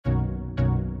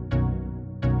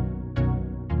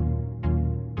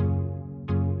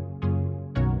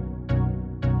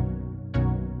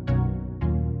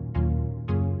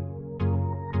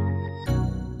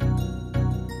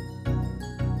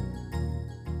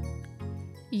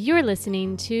You're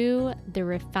listening to the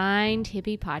Refined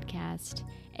Hippie Podcast,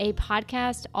 a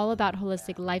podcast all about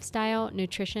holistic lifestyle,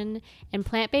 nutrition, and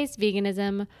plant-based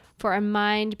veganism for a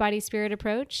mind, body, spirit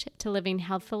approach to living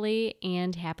healthfully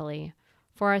and happily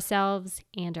for ourselves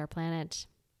and our planet.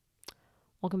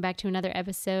 Welcome back to another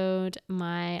episode,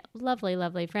 my lovely,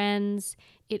 lovely friends.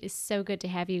 It is so good to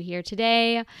have you here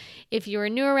today. If you're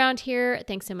new around here,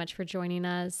 thanks so much for joining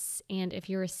us. And if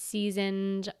you're a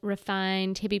seasoned,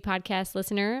 refined hippie podcast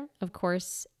listener, of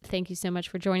course, thank you so much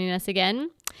for joining us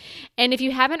again. And if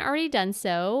you haven't already done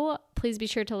so, please be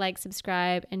sure to like,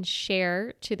 subscribe, and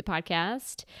share to the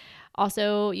podcast.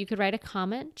 Also, you could write a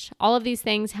comment. All of these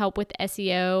things help with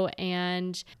SEO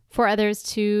and for others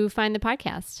to find the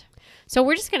podcast. So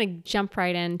we're just going to jump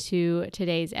right into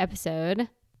today's episode,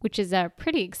 which is a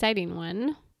pretty exciting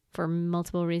one for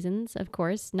multiple reasons, of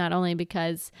course, not only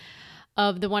because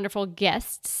of the wonderful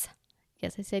guests.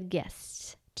 Yes, I said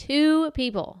guests. 2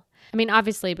 people. I mean,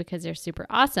 obviously because they're super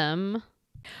awesome,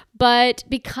 but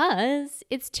because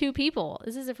it's 2 people.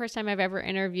 This is the first time I've ever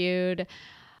interviewed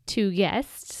 2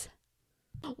 guests,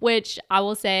 which I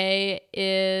will say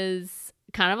is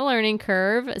kind of a learning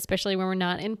curve, especially when we're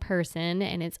not in person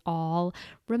and it's all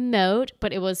remote.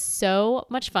 But it was so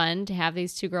much fun to have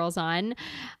these 2 girls on,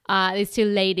 these 2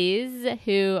 ladies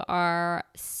who are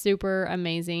super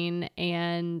amazing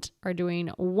and are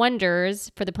doing wonders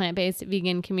for the plant-based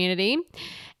vegan community.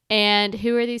 And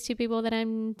who are these 2 people that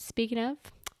I'm speaking of?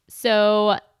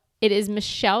 So it is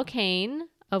Cehn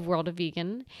of World of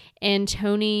Vegan and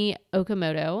Toni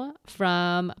Okamoto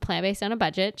from Plant-Based on a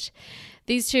Budget.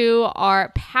 These 2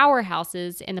 are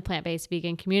powerhouses in the plant-based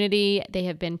vegan community. They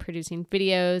have been producing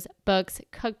videos, books,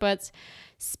 cookbooks,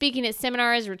 speaking at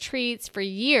seminars, retreats for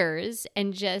years,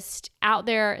 and just out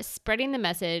there spreading the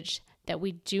message that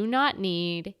we do not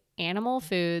need animal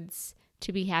foods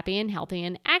to be happy and healthy.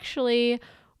 And actually,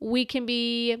 we can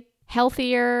be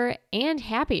healthier and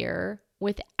happier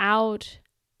without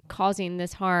causing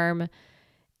this harm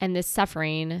and this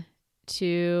suffering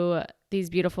to these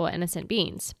beautiful, innocent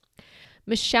beings.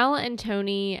 Michelle and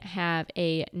Toni have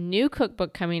a new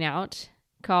cookbook coming out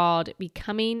called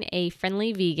Becoming a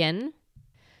Friendly Vegan.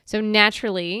 So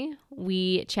naturally,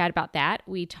 we chat about that.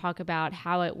 We talk about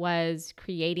how it was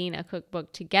creating a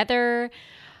cookbook together,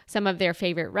 some of their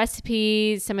favorite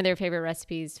recipes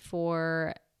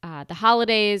for the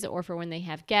holidays or for when they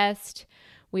have guests.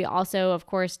 We also, of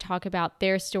course, talk about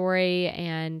their story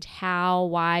and how,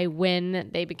 why, when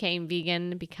they became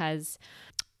vegan, because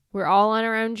we're all on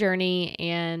our own journey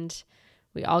and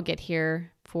we all get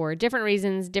here for different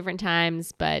reasons, different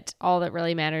times, but all that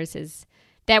really matters is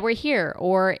that we're here.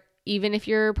 Or even if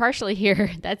you're partially here,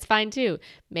 that's fine too.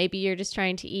 Maybe you're just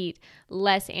trying to eat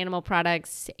less animal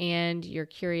products and you're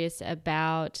curious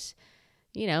about,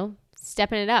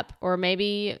 stepping it up. Or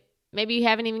maybe you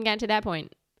haven't even gotten to that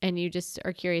point and you just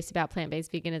are curious about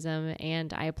plant-based veganism,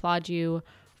 and I applaud you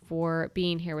for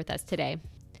being here with us today.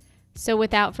 So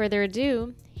without further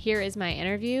ado, here is my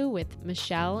interview with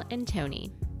Michelle and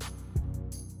Toni.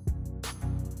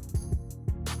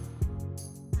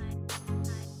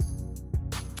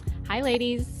 Hi,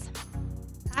 ladies.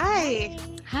 Hi.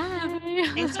 Hi.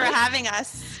 Thanks for having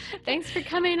us. Thanks for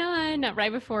coming on.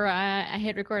 Right before I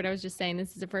hit record, I was just saying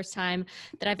this is the first time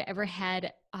that I've ever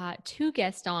had 2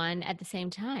 guests on at the same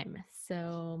time.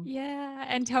 So yeah,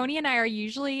 and Toni and I are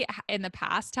usually in the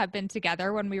past have been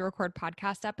together when we record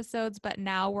podcast episodes, but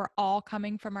now we're all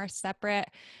coming from our separate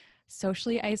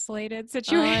socially isolated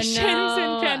situations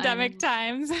in pandemic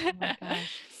times. Oh my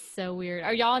gosh, so weird.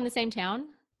 Are y'all in the same town?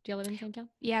 Do y'all live in the same town?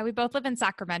 Yeah, we both live in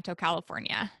Sacramento,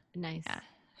 California. Nice. Yeah.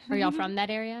 Are y'all from that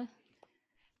area?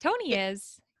 Toni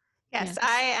is. Yes, yeah.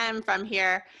 I am from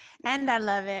here and I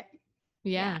love it.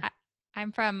 Yeah.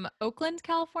 I'm from Oakland,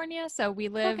 California. So we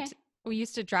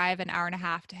used to drive an hour and a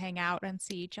half to hang out and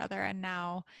see each other. And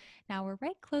now we're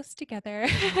right close together.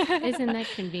 Isn't that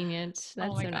convenient?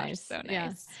 That's so nice. So nice.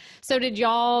 Yeah. So did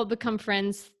y'all become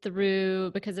friends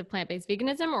because of plant-based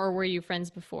veganism, or were you friends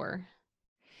before?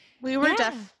 We were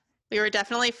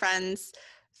definitely friends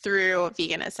through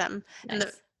veganism. Nice. And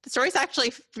the story's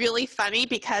actually really funny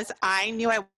because I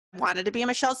knew I wanted to be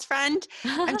Michelle's friend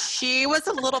and she was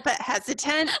a little bit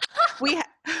hesitant. We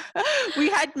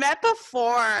had met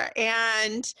before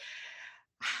and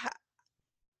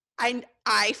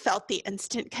I felt the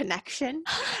instant connection,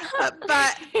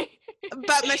 but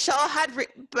Michelle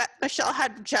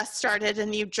had just started a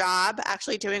new job,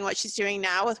 actually doing what she's doing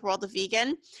now with World of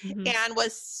Vegan, and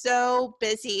was so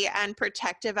busy and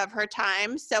protective of her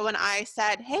time. So when I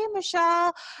said, "Hey,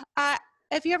 Michelle,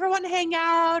 if you ever want to hang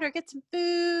out or get some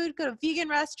food, go to a vegan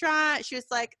restaurant," she was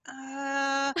like,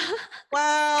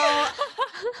 "Well,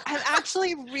 I'm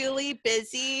actually really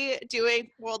busy doing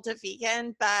World of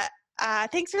Vegan, but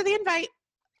thanks for the invite.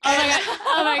 Oh my god!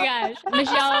 Oh my gosh,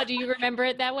 Michelle, do you remember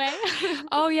it that way?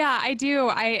 Oh yeah, I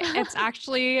do. It's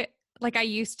actually like I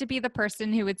used to be the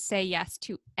person who would say yes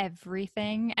to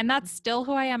everything, and that's still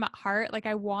who I am at heart. Like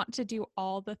I want to do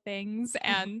all the things,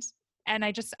 and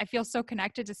I feel so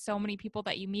connected to so many people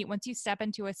that you meet once you step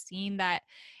into a scene that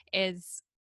is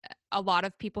a lot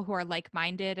of people who are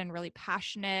like-minded and really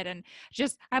passionate, and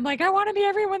just I'm like, I want to be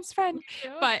everyone's friend.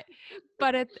 But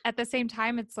at the same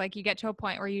time, it's like you get to a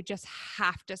point where you just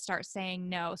have to start saying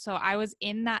no. So I was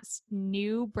in that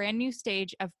brand new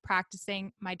stage of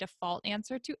practicing my default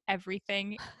answer to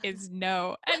everything is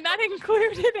no. And that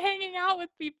included hanging out with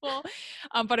people.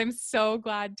 But I'm so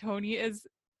glad Toni is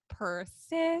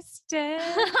persistent.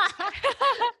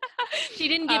 She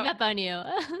didn't give up on you.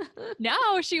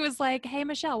 No, she was like, hey,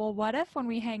 Michelle, well, what if when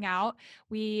we hang out,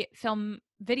 we film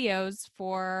videos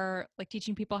for like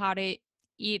teaching people how to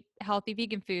eat healthy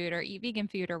vegan food or eat vegan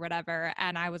food or whatever.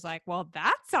 And I was like, well,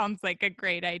 that sounds like a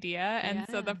great idea. And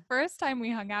so the first time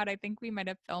we hung out, I think we might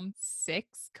have filmed 6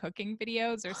 cooking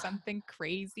videos or something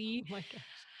crazy. Oh my gosh.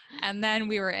 And then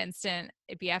we were instant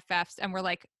BFFs, and we're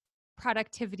like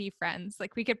productivity friends.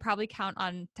 Like we could probably count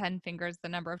on 10 fingers the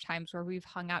number of times where we've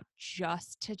hung out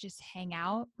just to hang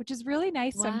out, which is really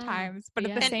nice sometimes. But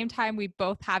at the same time, we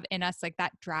both have in us like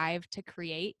that drive to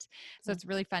create. So it's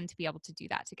really fun to be able to do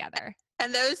that together.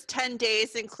 And those 10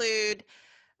 days include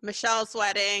Michelle's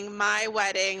wedding, my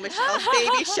wedding, Michelle's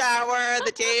baby shower,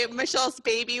 the day Michelle's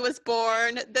baby was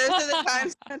born. Those are the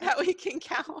times that we can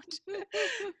count.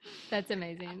 That's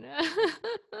amazing.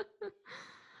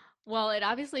 Well, it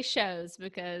obviously shows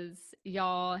because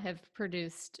y'all have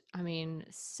produced,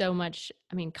 so much,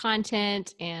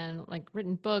 content and like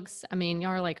written books. Y'all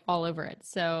are like all over it.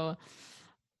 So,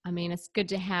 it's good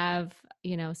to have,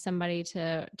 somebody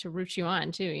to root you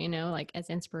on too, like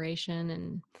as inspiration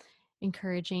and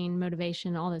encouraging,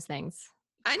 motivation, all those things.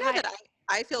 I know that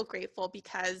I feel grateful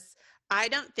because I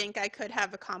don't think I could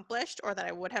have accomplished, or that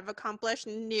I would have accomplished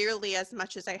nearly as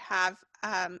much as I have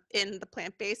in the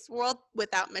plant-based world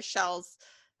without Michelle's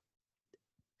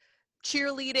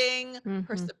cheerleading,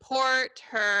 her support,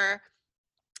 her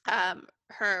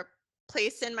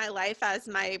place in my life as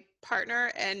my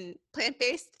partner and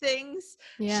plant-based things.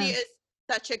 Yeah. She is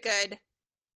such a good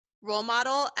role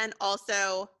model and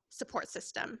also support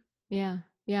system. Yeah.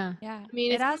 Yeah.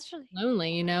 It's actually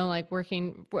lonely, like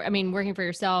working for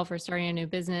yourself or starting a new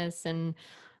business and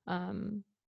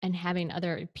having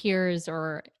other peers,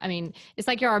 or, it's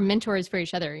like you're our mentors for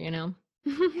each other,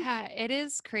 Yeah, it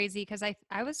is crazy because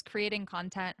I was creating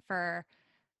content for,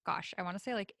 gosh, I want to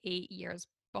say like 8 years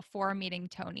before meeting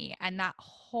Toni. And that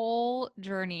whole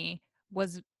journey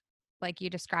was like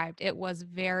you described, it was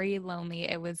very lonely.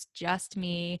 It was just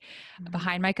me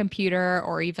behind my computer,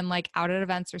 or even like out at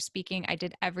events or speaking. I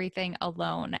did everything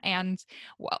alone. And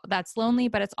well, that's lonely,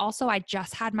 but it's also, I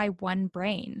just had my one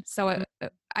brain. So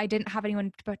I didn't have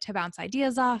anyone to bounce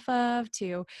ideas off of,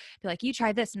 to be like, you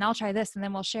try this and I'll try this, and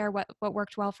then we'll share what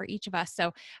worked well for each of us.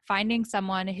 So finding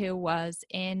someone who was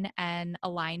in an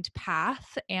aligned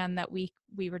path and that we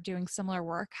were doing similar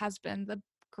work has been the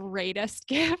greatest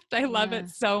gift. I love it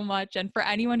so much. And for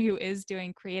anyone who is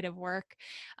doing creative work,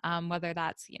 whether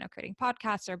that's, creating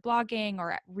podcasts or blogging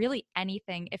or really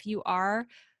anything, if you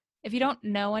don't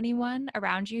know anyone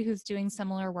around you who's doing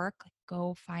similar work, like,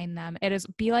 go find them. It is,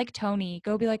 be like Toni,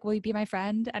 go be like, will you be my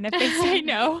friend? And if they say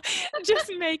no,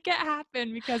 just make it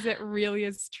happen, because it really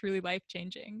is truly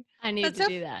life-changing. I need to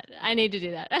do that.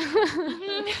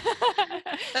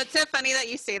 That's so funny that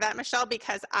you say that, Michelle,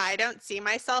 because I don't see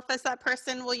myself as that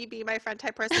person, will you be my friend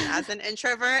type person, as an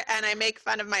introvert. And I make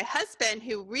fun of my husband,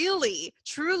 who really,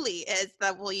 truly is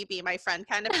the will you be my friend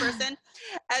kind of person.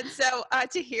 And so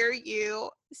to hear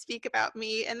you speak about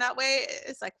me in that way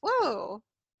is like, whoa,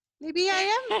 maybe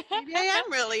I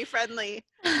am really friendly.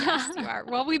 Yes, you are.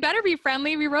 Well, we better be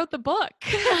friendly. We wrote the book.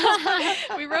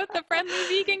 We wrote the Friendly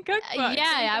Vegan Cookbook.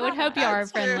 Yeah, I would hope you are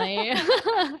friendly.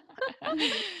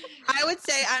 I would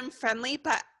say I'm friendly,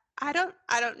 but I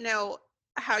don't know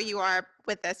how you are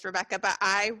with this, Rebecca, but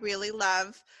I really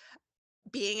love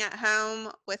being at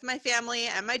home with my family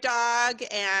and my dog,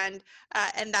 and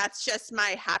that's just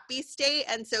my happy state.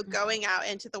 And so going out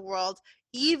into the world,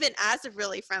 even as a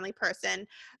really friendly person,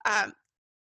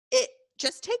 it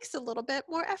just takes a little bit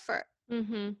more effort.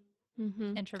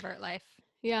 Introvert life.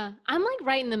 Yeah. I'm like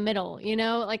right in the middle,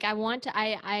 like I'm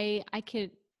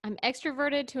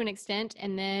extroverted to an extent,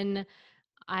 and then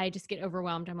I just get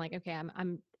overwhelmed. I'm like, okay,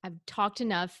 talked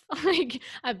enough. Like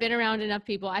I've been around enough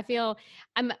people. I feel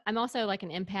I'm also like an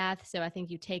empath, so I think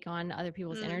you take on other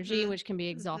people's energy, which can be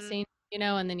exhausting,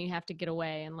 and then you have to get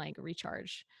away and like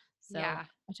recharge. So Yeah.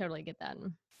 I totally get that.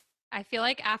 I feel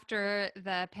like after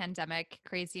the pandemic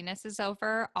craziness is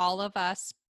over, all of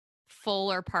us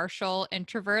full or partial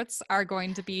introverts are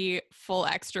going to be full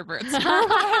extroverts for a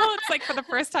while. It's like for the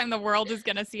first time, the world is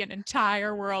going to see an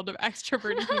entire world of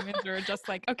extroverted humans who are just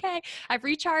like, okay, I've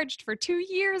recharged for 2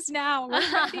 years now.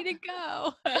 We're ready to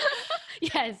go.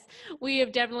 Yes, we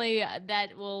have definitely,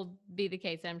 that will be the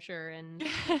case, I'm sure. And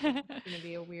it's going to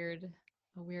be a weird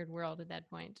world at that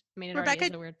point. I mean, it Rebecca, already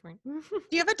is a weird point. do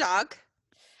you have a dog?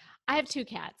 I have 2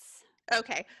 cats.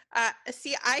 Okay.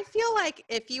 See, I feel like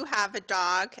if you have a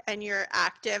dog and you're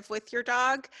active with your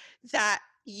dog, that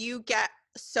you get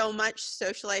so much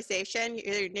socialization.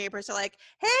 Your neighbors are like,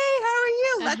 "Hey, how are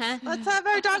you? Let's have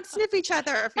our dogs sniff each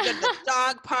other." Or if you go to the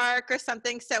dog park or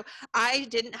something. So I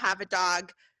didn't have a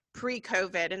dog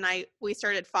pre-COVID, and we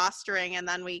started fostering, and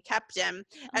then we kept him.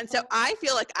 And so I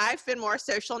feel like I've been more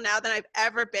social now than I've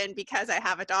ever been because I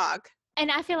have a dog. And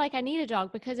I feel like I need a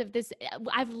dog because of this.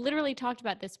 I've literally talked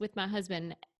about this with my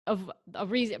husband of a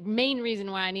main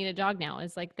reason why I need a dog now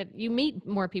is like that you meet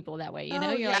more people that way,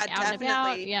 Oh, you're like out and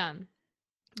about. Yeah.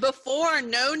 Before,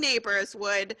 no neighbors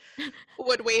would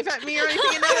wave at me or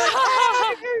anything, and they're like,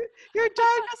 "Oh, your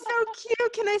dog is so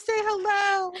cute. Can I say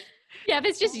hello?" Yeah, if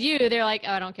it's just you, they're like,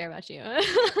 "Oh, I don't care about you." Like,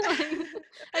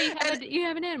 oh, you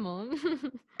have an animal.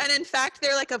 And in fact,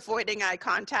 they're like avoiding eye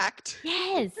contact.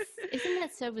 Yes. Isn't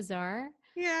that so bizarre?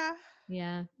 Yeah.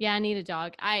 Yeah. Yeah, I need a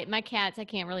dog. My cats, I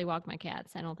can't really walk my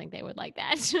cats. I don't think they would like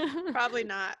that. Probably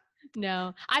not.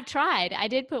 No. I've tried. I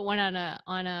did put one on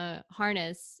a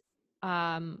harness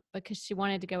because she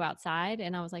wanted to go outside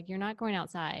and I was like, "You're not going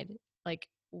outside. Like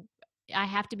I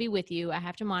have to be with you. I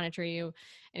have to monitor you."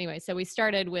 Anyway, so we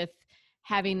started with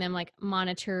having them like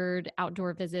monitored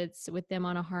outdoor visits with them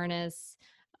on a harness.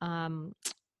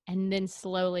 And then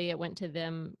slowly it went to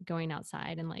them going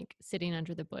outside and like sitting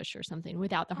under the bush or something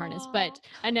without the harness. But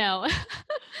I know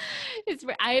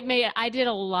I did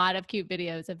a lot of cute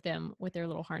videos of them with their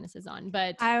little harnesses on,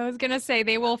 but I was going to say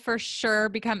they will for sure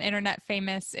become internet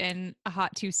famous in a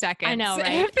hot 2 seconds. I know,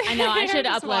 right? I know. I should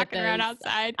upload walking those. around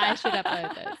outside. I should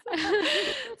upload those.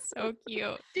 So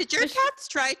cute. Did your cats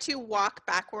try to walk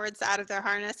backwards out of their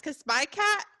harness? Because my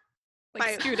cat,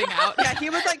 scooting out. Yeah, he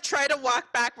would like try to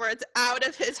walk backwards out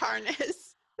of his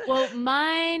harness. Well,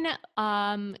 mine,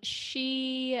 I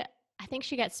think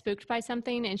she got spooked by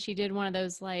something and she did one of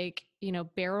those like,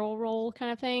 barrel roll kind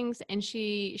of things and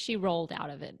she rolled out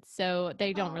of it. So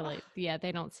they don't really,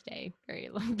 they don't stay very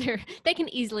long. They can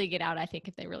easily get out, I think,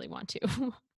 if they really want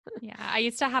to. Yeah, I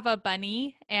used to have a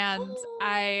bunny and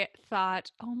I thought,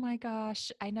 oh my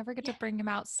gosh, I never get to bring him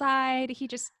outside. He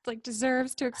just like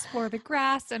deserves to explore the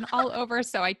grass and all over.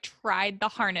 So I tried the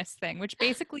harness thing, which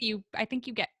basically I think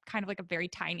you get kind of like a very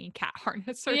tiny cat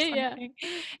harness or something. Yeah.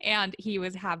 And he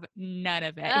have none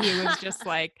of it. He was just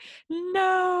like,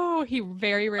 no, he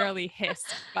very rarely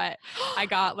hissed, but I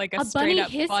got like a straight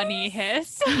up bunny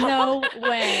hiss. No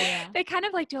way. They kind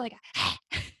of like do like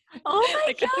oh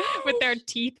my god, with their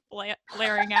teeth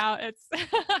flaring out. It's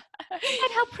God,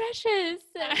 how precious.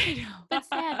 I know. That's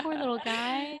sad, poor little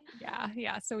guy.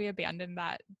 Yeah. So we abandoned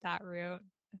that route.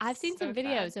 I've seen some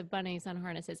videos of bunnies on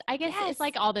harnesses. I guess it's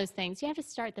like all those things. You have to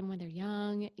start them when they're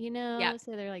young,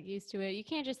 so they're like used to it. You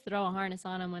can't just throw a harness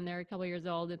on them when they're a couple years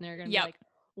old and they're going to be like,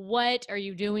 "What are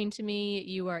you doing to me?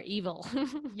 You are evil."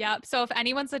 Yep. So if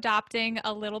anyone's adopting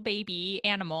a little baby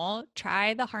animal,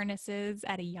 try the harnesses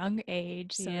at a young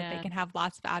age so that they can have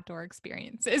lots of outdoor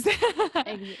experiences.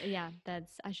 Yeah,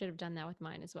 I should have done that with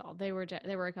mine as well. They were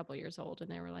a couple years old and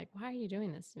they were like, "Why are you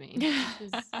doing this to me?"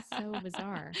 This is so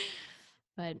bizarre.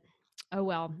 But oh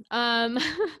well.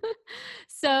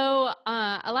 So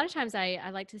a lot of times I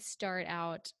like to start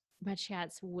out my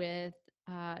chats with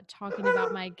talking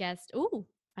about my guest. Ooh,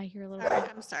 I hear a little.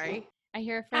 I'm sorry. I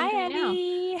hear a friend Hi, right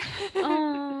Eddie.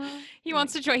 now. He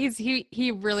wants to join.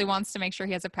 He really wants to make sure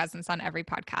he has a presence on every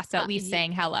podcast, at least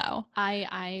saying hello.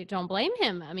 I don't blame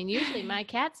him. I mean, usually my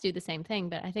cats do the same thing,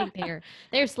 but I think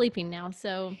they're sleeping now.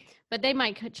 So, but they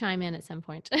might chime in at some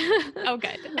point. Oh,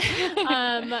 good.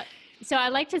 So I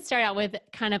like to start out with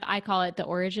kind of, I call it the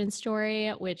origin story,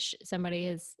 which somebody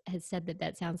has said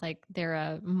that sounds like they're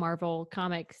a Marvel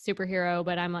comic superhero,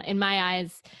 but in my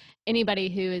eyes, anybody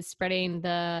who is spreading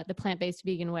the plant-based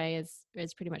vegan way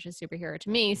is pretty much a superhero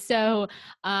to me. So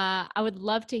I would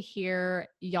love to hear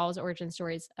y'all's origin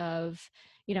stories of,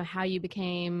 how you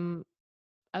became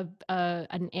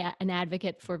an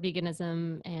advocate for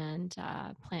veganism and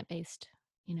plant-based,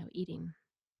 eating.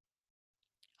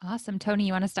 Awesome. Toni,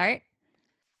 you want to start?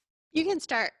 You can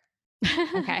start.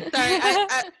 Okay. Sorry,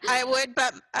 I would,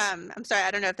 but I'm sorry.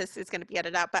 I don't know if this is going to be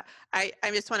edited out, but I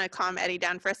just want to calm Eddie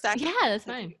down for a sec. Yeah, that's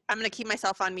fine. I'm going to keep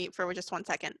myself on mute for just 1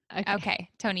 second. Okay.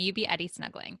 Toni, you be Eddie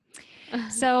snuggling.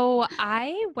 So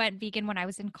I went vegan when I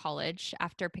was in college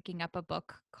after picking up a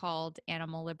book called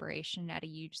Animal Liberation at a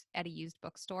used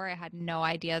bookstore. I had no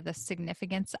idea the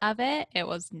significance of it. It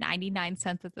was 99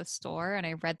 cents at the store, and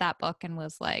I read that book and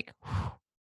was like,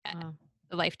 Wow.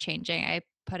 life-changing. I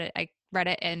read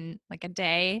it in like a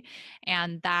day,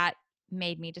 and that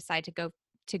made me decide to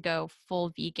go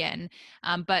full vegan.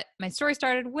 But my story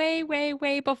started way, way,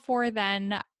 way before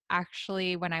then.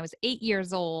 Actually, when I was 8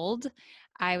 years old,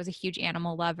 I was a huge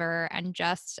animal lover and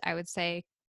just, I would say,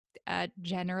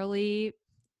 generally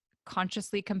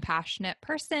consciously compassionate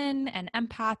person and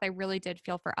empath. I really did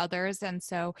feel for others. And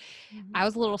so I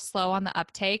was a little slow on the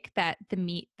uptake that the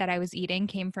meat that I was eating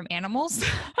came from animals.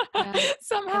 Yeah,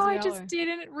 Somehow I just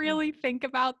didn't really think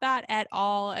about that at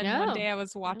all. And one day I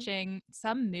was watching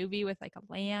some movie with like a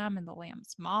lamb, and the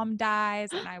lamb's mom dies,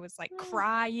 and I was like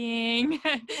crying.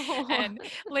 And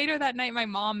later that night, my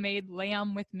mom made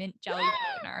lamb with mint jelly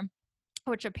for dinner,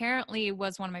 which apparently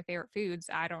was one of my favorite foods.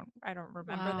 I don't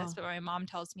remember this, but my mom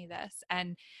tells me this.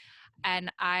 And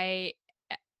I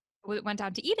went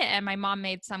down to eat it, and my mom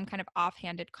made some kind of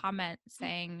offhanded comment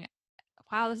saying,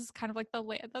 wow, this is kind of like the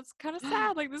lamb. That's kind of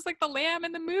sad. Like, this is like the lamb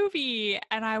in the movie.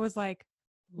 And I was like,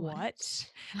 what?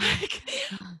 Like,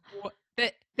 what?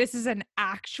 This is an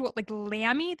actual, like,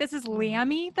 lammy? This is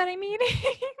lammy that I'm eating?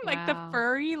 Like the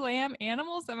furry lamb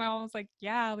animals? And my mom was like,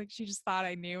 yeah, like she just thought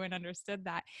I knew and understood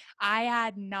that. I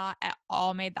had not at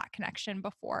all made that connection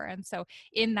before. And so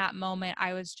in that moment,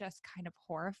 I was just kind of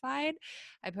horrified.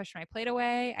 I pushed my plate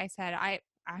away. I said,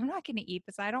 I'm not going to eat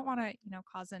this. I don't want to,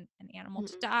 cause an animal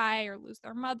to die or lose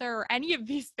their mother or any of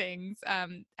these things.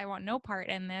 I want no part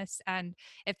in this. And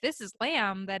if this is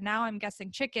lamb, then now I'm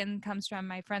guessing chicken comes from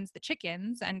my friends, the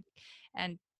chickens, and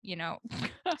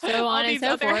so on and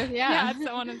so forth. Yeah.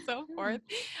 So on and so forth.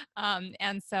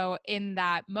 And so in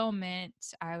that moment,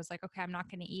 I was like, okay, I'm not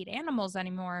going to eat animals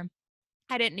anymore.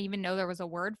 I didn't even know there was a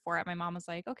word for it. My mom was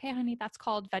like, okay, honey, that's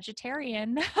called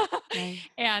vegetarian.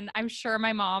 And I'm sure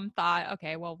my mom thought,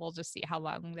 okay, well, we'll just see how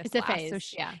long this lasts. Phase.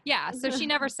 So so she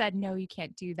never said, no, you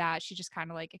can't do that. She just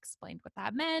kind of like explained what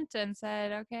that meant and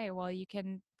said, okay, well, you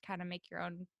can kind of make your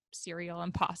own cereal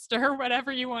and pasta or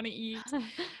whatever you want to eat.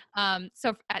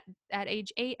 So at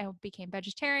age 8, I became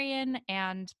vegetarian,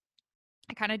 and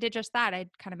I kind of did just that.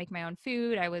 I'd kind of make my own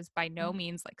food. I was by no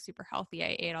means like super healthy.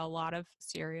 I ate a lot of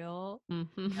cereal,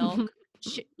 milk,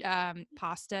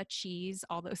 pasta, cheese,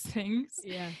 all those things.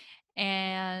 Yeah.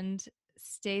 And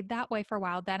stayed that way for a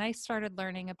while. Then I started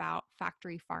learning about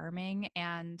factory farming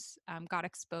and got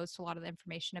exposed to a lot of the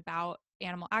information about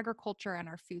animal agriculture and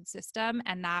our food system.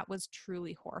 And that was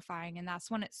truly horrifying. And that's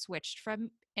when it switched from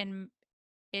in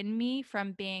me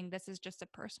from being, this is just a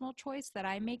personal choice that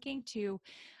I'm making, to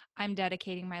I'm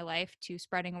dedicating my life to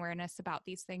spreading awareness about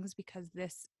these things, because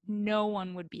no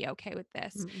one would be okay with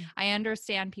this. Mm-mm. I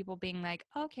understand people being like,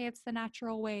 okay, it's the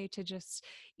natural way to just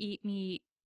eat meat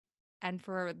and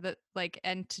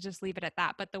and to just leave it at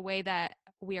that. But the way that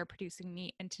we are producing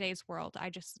meat in today's world, I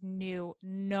just knew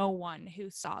no one who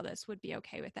saw this would be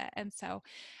okay with it. And so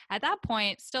at that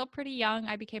point, still pretty young,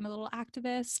 I became a little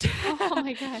activist. Oh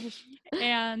my gosh.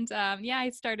 And I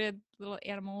started little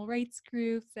animal rights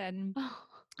groups and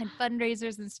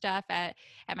fundraisers and stuff at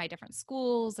my different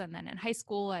schools. And then in high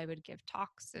school, I would give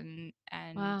talks and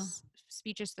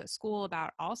speeches to the school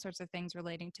about all sorts of things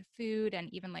relating to food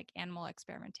and even like animal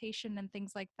experimentation and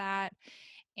things like that.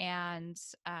 And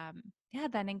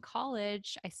then in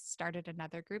college, I started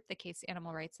another group, the Case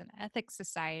Animal Rights and Ethics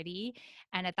Society.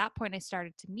 And at that point, I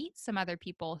started to meet some other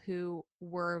people who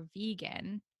were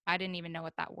vegan. I didn't even know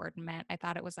what that word meant. I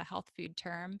thought it was a health food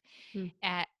term.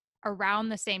 At around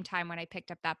the same time when I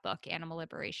picked up that book, Animal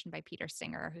Liberation by Peter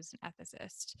Singer, who's an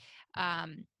ethicist.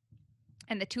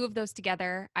 And the two of those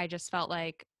together, I just felt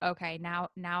like, okay, now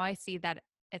I see that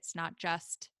it's not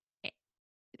just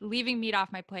leaving meat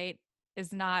off my plate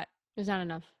is not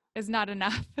enough.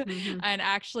 Mm-hmm. And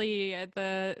actually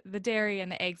the dairy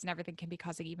and the eggs and everything can be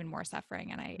causing even more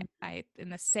suffering. And I in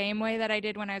the same way that I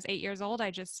did when I was 8 years old,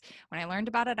 when I learned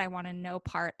about it, I want to know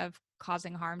part of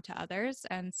causing harm to others.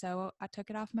 And so I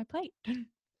took it off my plate.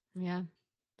 Yeah.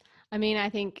 I mean, I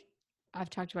think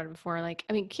I've talked about it before. Like,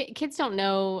 I mean, kids don't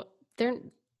know, they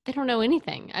don't know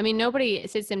anything. I mean, nobody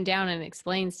sits them down and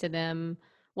explains to them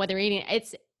what they're eating.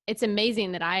 It's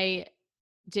amazing that I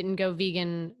didn't go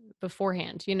vegan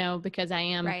beforehand, because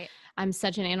Right. I'm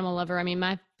such an animal lover. I mean,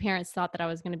 my parents thought that I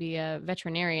was going to be a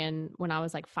veterinarian when I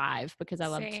was like 5 because I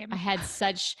Same. had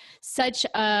such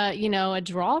a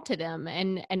draw to them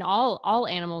and all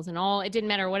animals and all, it didn't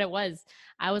matter what it was.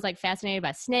 I was like fascinated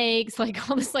by snakes, like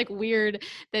all this like weird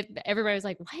that everybody was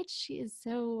like, what? She is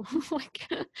so like,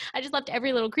 I just loved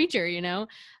every little creature,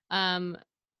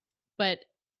 but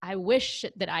I wish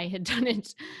that I had done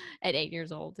it at 8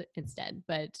 years old instead.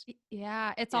 But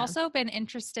yeah, it's yeah. also been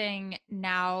interesting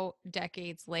now,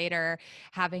 decades later,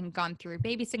 having gone through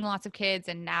babysitting lots of kids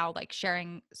and now like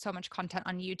sharing so much content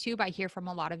on YouTube. I hear from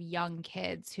a lot of young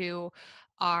kids who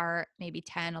are maybe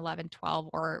 10, 11, 12,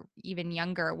 or even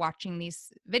younger watching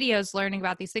these videos, learning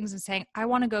about these things and saying, I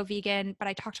want to go vegan, but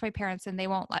I talked to my parents and they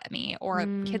won't let me. Or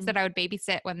kids that I would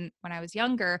babysit when I was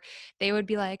younger, they would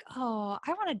be like, oh, I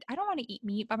don't want to eat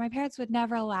meat, but my parents would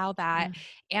never allow that.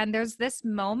 And there's this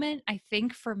moment, I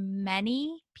think, for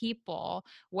many people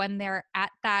when they're at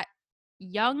that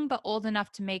young but old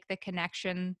enough to make the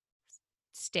connection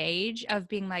stage of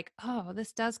being like, oh,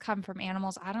 this does come from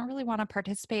animals. I don't really want to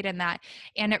participate in that.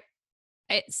 And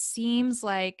it seems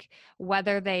like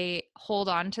whether they hold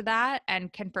on to that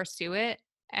and can pursue it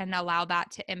and allow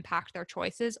that to impact their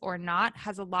choices or not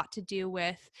has a lot to do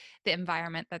with the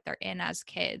environment that they're in as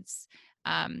kids.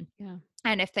 And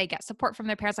if they get support from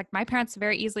their parents, like my parents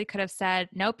very easily could have said,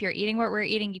 nope, you're eating what we're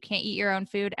eating. You can't eat your own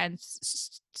food and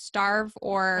starve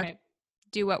or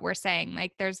do what we're saying.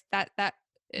 Like there's that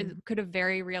could have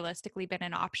very realistically been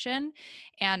an option.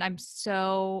 And I'm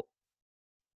so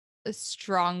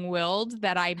strong-willed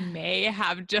that I may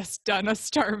have just done a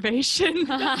starvation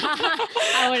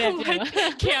I would have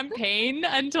like, campaign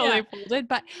until they folded.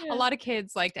 But a lot of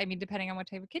kids, like, I mean, depending on what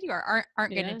type of kid you are,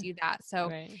 aren't going to do that. So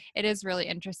it is really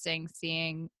interesting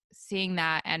seeing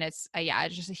that. And it's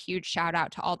it's just a huge shout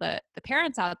out to all the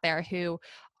parents out there who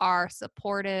are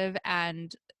supportive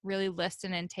and really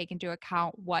listen and take into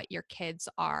account what your kids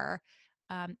are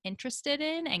interested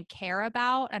in and care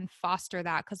about and foster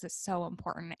that because it's so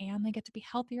important and they get to be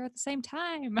healthier at the same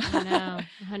time. I know,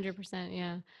 100%.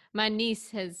 Yeah. My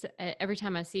niece has, every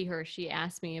time I see her, she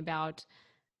asks me about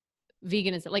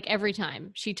veganism. Like every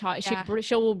time she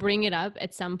will bring it up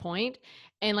at some point.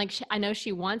 And like, I know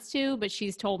she wants to, but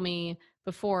she's told me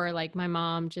before, like my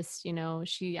mom just,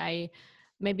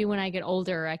 maybe when I get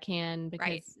older, I can,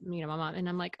 because, my mom, and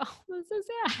I'm like, oh, that's so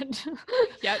sad.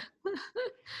 Yep.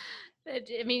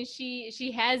 I mean,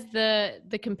 she has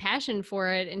the compassion for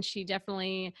it, and she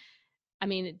definitely, I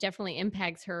mean, it definitely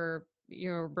impacts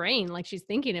your brain. Like she's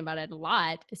thinking about it a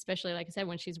lot, especially like I said,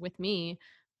 when she's with me.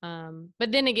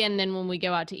 But then again, when we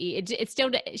go out to eat, it's still,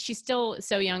 she's still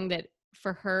so young that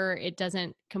for her, it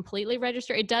doesn't completely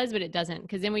register. It does, but it doesn't.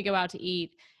 Cause then we go out to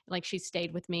eat, like she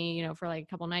stayed with me, for like a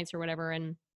couple nights or whatever.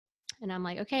 And I'm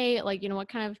like, okay, like, what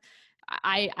kind of,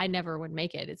 I never would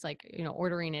make it. It's like,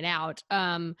 ordering it out.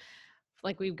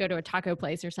 Like we go to a taco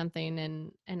place or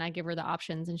something and I give her the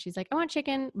options and she's like, I want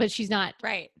chicken, but she's not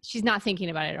thinking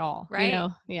about it at all. Right.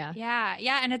 Yeah. Yeah.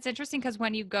 Yeah. And it's interesting because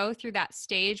when you go through that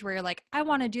stage where you're like, I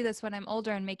want to do this when I'm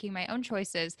older and making my own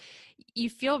choices, you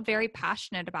feel very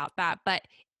passionate about that. But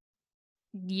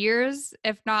years,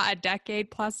 if not a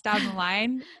decade plus down the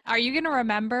line, are you going to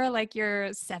remember like your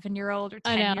 7-year-old or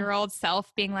 10-year-old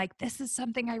self being like, this is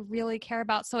something I really care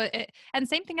about? So and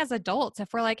same thing as adults,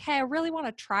 if we're like, hey, I really want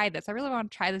to try this. I really want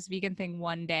to try this vegan thing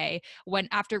one day, right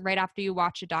after you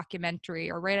watch a documentary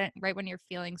or right when you're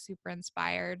feeling super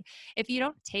inspired, if you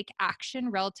don't take action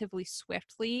relatively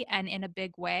swiftly and in a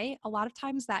big way, a lot of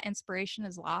times that inspiration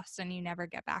is lost and you never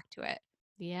get back to it.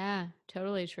 Yeah,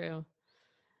 totally true.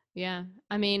 Yeah.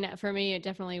 I mean, for me, it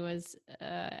definitely was,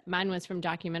 mine was from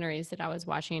documentaries that I was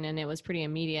watching and it was pretty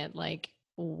immediate. Like,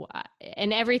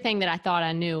 and everything that I thought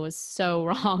I knew was so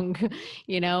wrong,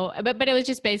 but it was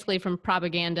just basically from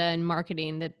propaganda and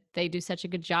marketing that they do such a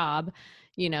good job,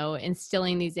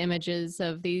 instilling these images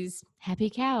of these happy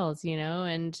cows,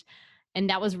 and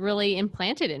that was really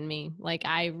implanted in me. Like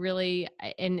I really,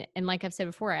 and like I've said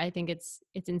before, I think it's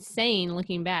insane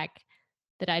looking back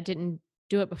that I didn't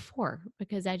do it before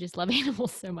because I just love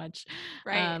animals so much.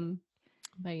 Right.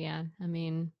 But yeah, I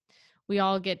mean, we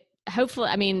all get, hopefully,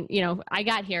 I mean, I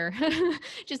got here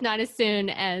just not as soon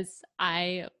as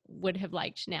I would have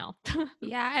liked now.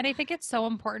 Yeah. And I think it's so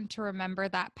important to remember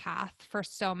that path for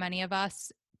so many of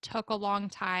us took a long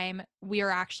time. We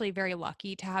are actually very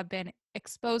lucky to have been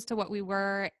exposed to what we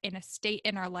were in a state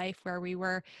in our life where we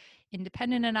were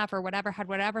independent enough or whatever, had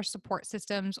whatever support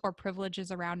systems or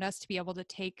privileges around us to be able to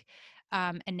take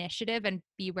initiative and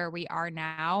be where we are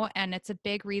now. And it's a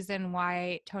big reason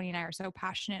why Toni and I are so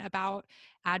passionate about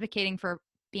advocating for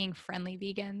being friendly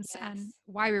vegans. Yes. And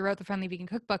why we wrote the Friendly Vegan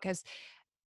Cookbook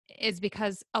is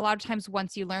because a lot of times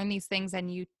once you learn these things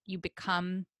and you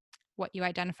become what you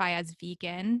identify as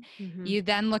vegan, you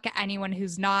then look at anyone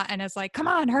who's not and is like, come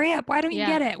on, hurry up. Why don't you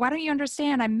get it? Why don't you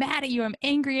understand? I'm mad at you. I'm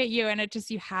angry at you. And it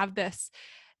just, you have this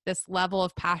level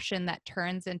of passion that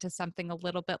turns into something a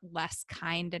little bit less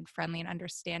kind and friendly and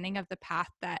understanding of the path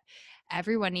that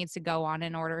everyone needs to go on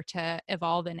in order to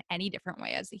evolve in any different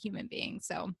way as a human being.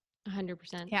 So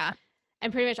 100%. Yeah.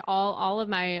 And pretty much all of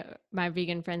my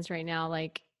vegan friends right now,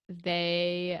 like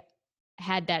they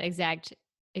had that exact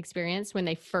experience when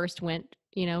they first went,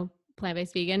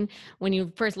 plant-based vegan. When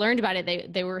you first learned about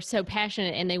it, they were so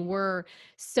passionate and they were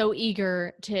so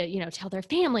eager to, tell their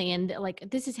family and like,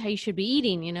 this is how you should be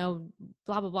eating,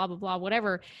 blah, blah, blah, blah, blah,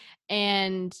 whatever.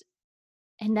 And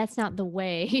that's not the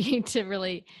way to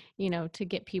really, to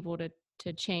get people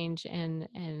to change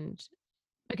and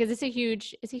because it's a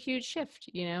huge shift,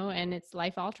 and it's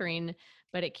life altering,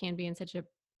 but it can be in such a,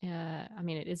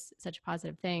 it is such a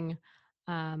positive thing.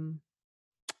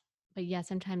 But yeah,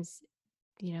 sometimes,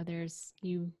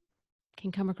 you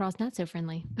can come across not so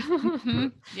friendly.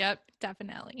 Yep,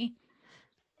 definitely.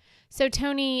 So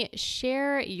Toni,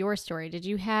 share your story. Did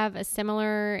you have a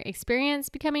similar experience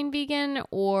becoming vegan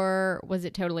or was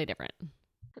it totally different?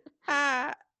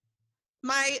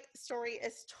 My story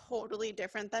is totally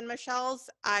different than Michelle's.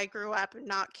 I grew up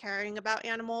not caring about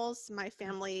animals. My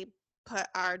family put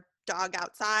our dog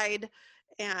outside,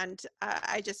 and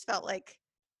I just felt like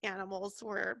animals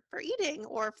were for eating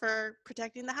or for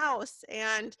protecting the house.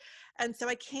 And so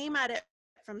I came at it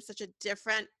from such a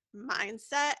different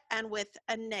mindset and with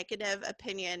a negative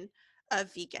opinion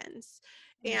of vegans.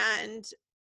 And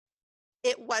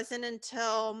it wasn't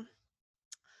until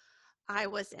I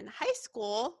was in high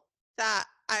school that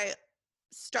I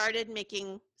started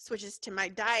making switches to my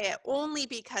diet only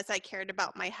because I cared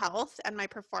about my health and my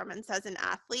performance as an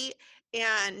athlete.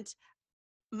 And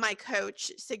my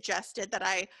coach suggested that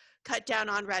I cut down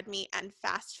on red meat and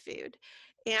fast food.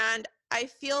 And I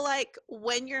feel like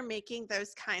when you're making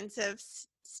those kinds of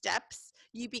steps,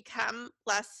 you become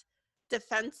less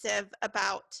defensive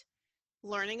about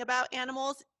learning about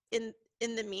animals in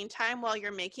the meantime while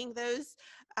you're making those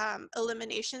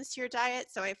eliminations to your diet.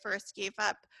 So I first gave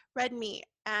up red meat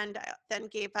and I then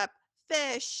gave up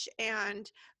fish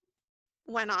and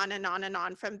went on and on and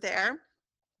on from there.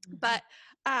 But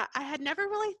I had never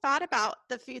really thought about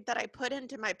the food that I put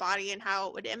into my body and how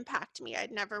it would impact me.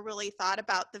 I'd never really thought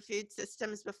about the food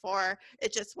systems before.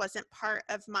 It just wasn't part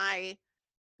of my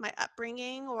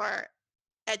upbringing or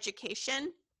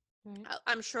education. Right.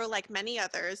 I'm sure like many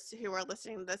others who are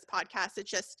listening to this podcast, it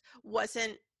just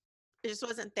wasn't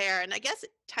there. And I guess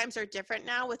times are different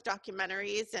now with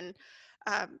documentaries and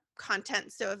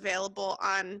content so available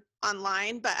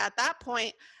online. But at that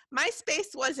point,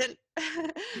 MySpace wasn't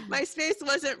MySpace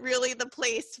wasn't really the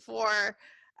place for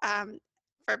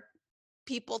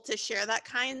people to share that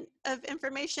kind of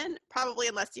information. Probably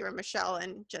unless you were Michelle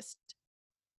and just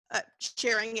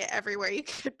sharing it everywhere you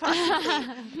could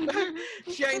possibly,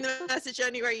 sharing the message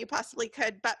anywhere you possibly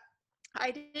could. But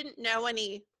I didn't know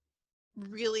any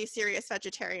really serious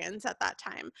vegetarians at that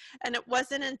time. And it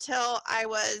wasn't until I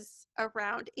was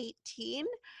around 18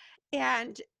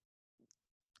 and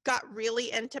got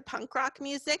really into punk rock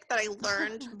music that I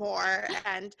learned more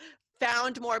and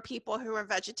found more people who were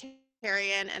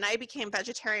vegetarian. And I became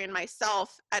vegetarian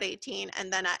myself at 18.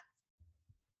 And then at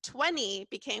 20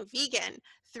 became vegan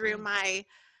through my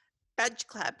veg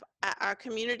club at our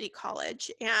community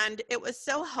college. And it was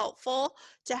so helpful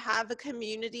to have a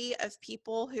community of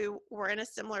people who were in a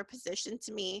similar position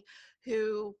to me,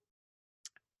 who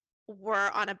were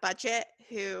on a budget,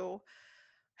 who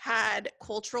had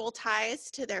cultural ties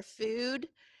to their food,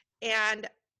 and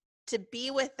to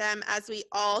be with them as we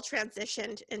all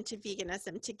transitioned into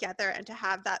veganism together and to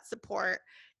have that support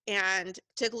and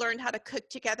to learn how to cook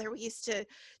together. We used to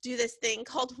do this thing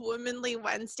called Womanly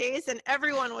Wednesdays, and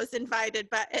everyone was invited,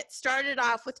 but it started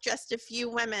off with just a few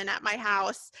women at my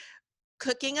house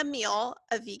cooking a meal,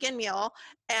 a vegan meal,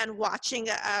 and watching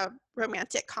a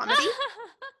romantic comedy.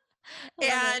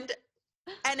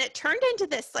 And it turned into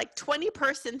this like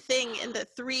 20-person thing in the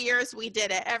 3 years we did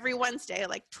it. Every Wednesday,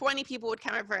 like 20 people would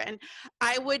come over, and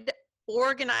I would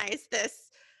organize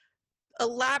this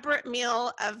elaborate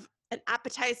meal of an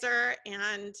appetizer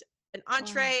and an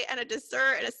entree and a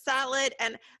dessert and a salad.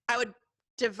 And I would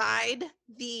divide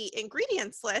the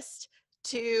ingredients list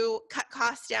to cut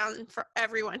costs down for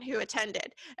everyone who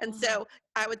attended. And so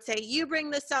I would say, you bring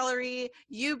the celery,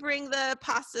 you bring the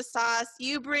pasta sauce,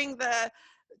 you bring the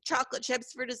chocolate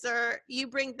chips for dessert, you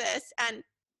bring this. And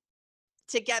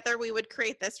together we would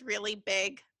create this really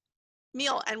big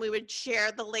meal, and we would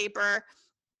share the labor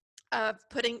of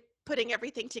putting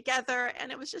everything together,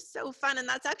 and it was just so fun. And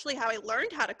that's actually how I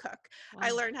learned how to cook. Wow.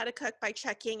 I learned how to cook by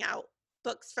checking out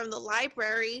books from the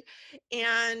library,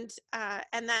 and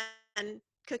then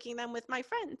cooking them with my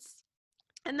friends.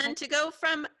 And then to go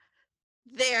from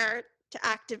there to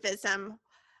activism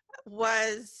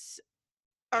was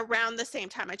around the same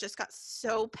time. I just got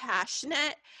so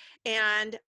passionate,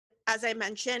 and as I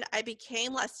mentioned, I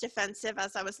became less defensive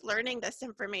as I was learning this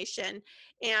information,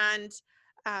 and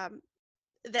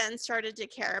then started to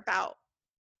care about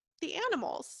the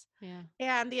animals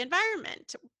and the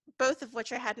environment, both of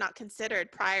which I had not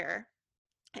considered prior.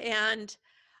 And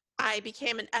I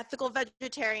became an ethical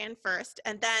vegetarian first,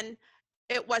 and then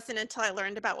it wasn't until I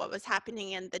learned about what was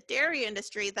happening in the dairy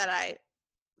industry that I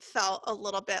felt a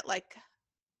little bit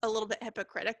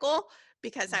hypocritical,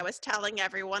 because I was telling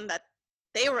everyone that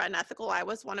they were unethical. I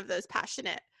was one of those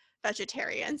passionate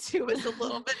vegetarians who was a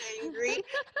little bit angry.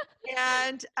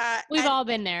 And we've all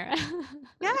been there.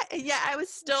 yeah, I was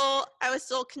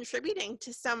still contributing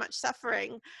to so much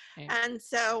suffering. Yeah. And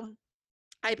so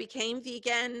I became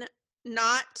vegan,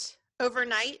 not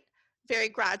overnight, very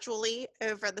gradually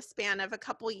over the span of a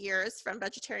couple years, from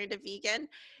vegetarian to vegan,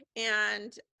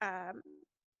 and I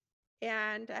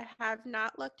have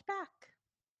not looked back.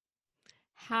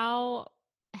 How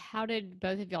did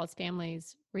both of y'all's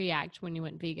families react when you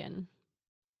went vegan?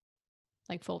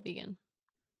 Like full vegan?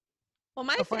 Well,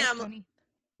 my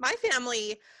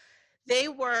family, they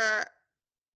were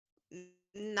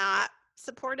not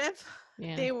supportive.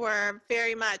 Yeah. They were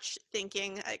very much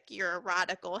thinking like, you're a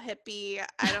radical hippie.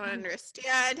 I don't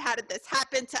understand. How did this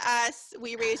happen to us?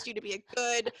 We raised you to be a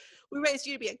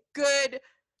good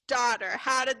daughter.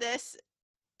 How did this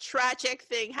tragic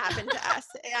thing happen to us?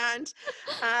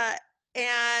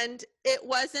 And it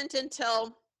wasn't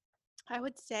until, I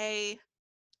would say,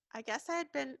 I guess I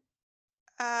had been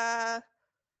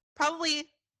probably,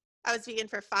 I was vegan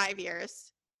for 5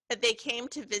 years. They came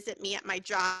to visit me at my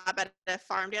job at a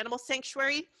farmed animal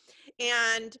sanctuary,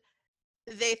 and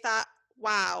they thought,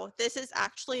 wow, this is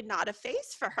actually not a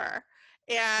phase for her.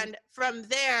 And from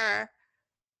there,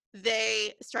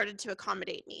 they started to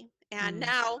accommodate me. And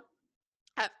now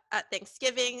at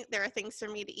Thanksgiving, there are things for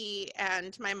me to eat,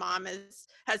 and my mom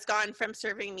has gone from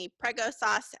serving me Prego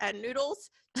sauce and noodles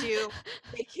to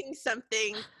making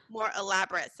something more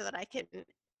elaborate so that I can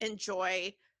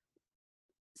enjoy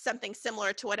something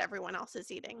similar to what everyone else is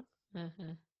eating.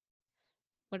 Uh-huh.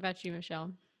 What about you,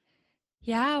 Michelle?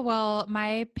 Yeah, well,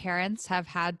 my parents have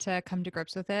had to come to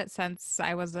grips with it since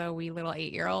I was a wee little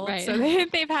 8-year-old. Right. So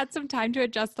they've had some time to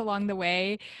adjust along the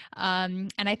way.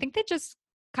 And I think they just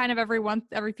kind of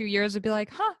every few years would be like,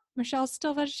 huh, Michelle's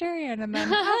still vegetarian. And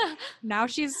then now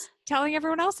she's telling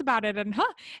everyone else about it. And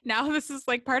now this is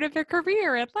like part of their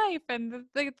career and life and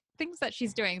the things that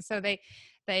she's doing. So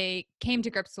they came to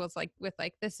grips with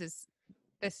this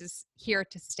is here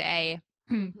to stay.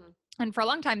 Mm-hmm. And for a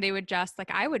long time, they would just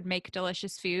I would make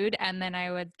delicious food and then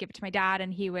I would give it to my dad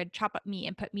and he would chop up meat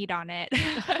and put meat on it.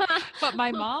 But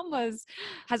my mom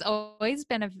has always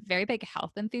been a very big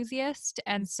health enthusiast.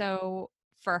 And so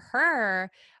for her,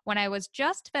 when I was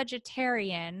just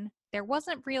vegetarian, there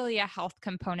wasn't really a health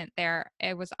component there.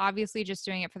 It was obviously just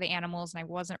doing it for the animals and I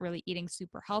wasn't really eating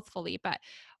super healthfully. But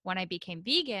when I became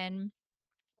vegan,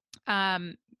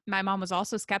 my mom was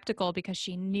also skeptical because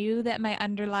she knew that my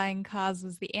underlying cause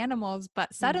was the animals,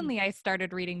 but suddenly I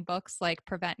started reading books like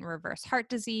Prevent and Reverse Heart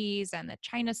Disease and the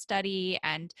China Study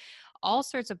and all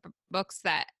sorts of books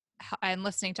and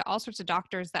listening to all sorts of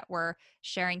doctors that were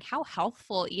sharing how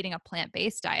healthful eating a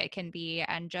plant-based diet can be.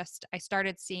 And I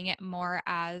started seeing it more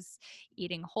as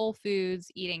eating whole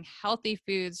foods, eating healthy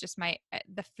foods,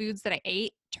 the foods that I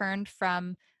ate turned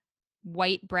from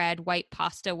white bread, white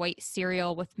pasta, white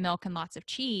cereal with milk and lots of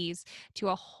cheese to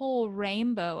a whole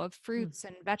rainbow of fruits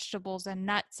and vegetables and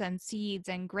nuts and seeds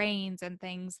and grains and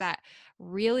things that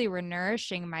really were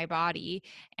nourishing my body.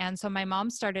 And so my mom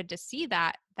started to see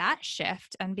that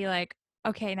shift and be like,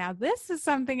 okay, now this is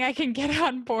something I can get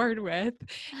on board with.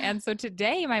 And so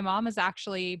today my mom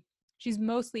she's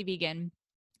mostly vegan.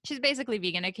 She's basically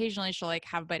vegan. Occasionally she'll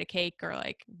have a bite of cake or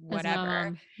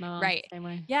whatever. My mom, right. Same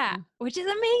way. Yeah. Which is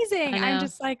amazing. I'm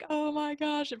just oh my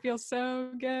gosh, it feels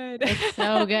so good. It's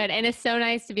so good. And it's so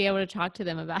nice to be able to talk to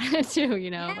them about it too,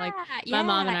 my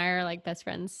mom and I are best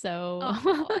friends. So I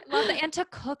love that. And to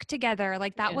cook together.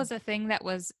 That was a thing that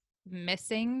was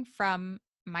missing from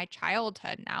my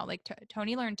childhood now.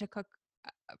 Toni learned to cook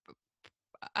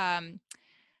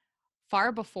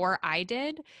far before I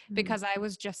did because I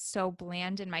was just so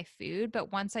bland in my food.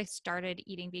 But once I started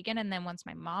eating vegan, and then once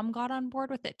my mom got on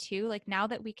board with it too, like now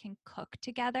that we can cook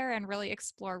together and really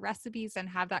explore recipes and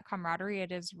have that camaraderie,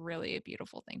 it is really a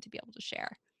beautiful thing to be able to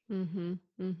share. Mm-hmm.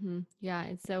 Mm-hmm. Yeah,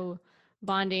 it's so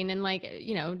bonding, and like,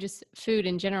 just food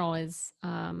in general is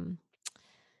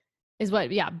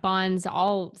what, yeah, bonds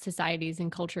all societies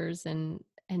and cultures.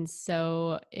 And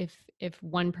so if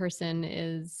one person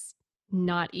is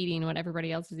not eating what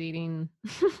everybody else is eating,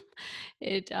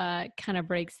 it kind of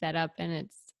breaks that up, and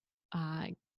it's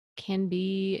can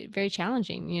be very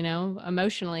challenging,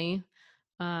 emotionally,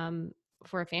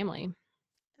 for a family. And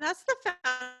that's the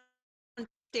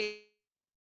foundation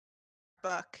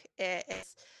book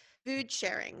is food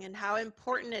sharing and how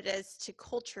important it is to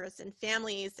cultures and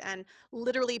families, and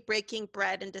literally breaking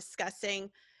bread and discussing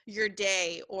your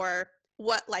day or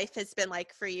what life has been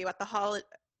like for you at the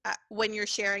when you're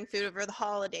sharing food over the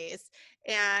holidays.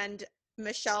 And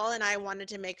Michelle and I wanted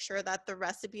to make sure that the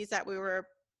recipes that we were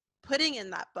putting in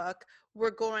that book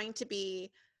were going to be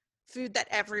food that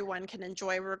everyone can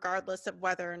enjoy regardless of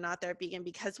whether or not they're vegan,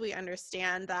 because we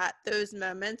understand that those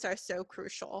moments are so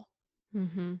crucial.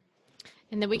 Mm-hmm.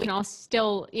 And then we can all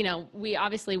still, we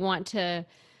obviously want to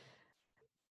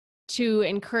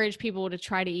encourage people to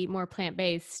try to eat more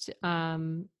plant-based,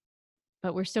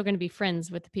 but we're still going to be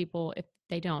friends with the people if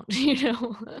they don't, we're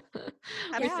still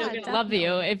going to love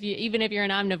you even if you're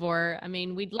an omnivore. I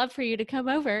mean, we'd love for you to come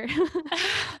over.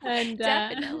 And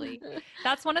definitely.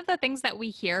 That's one of the things that we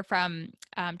hear from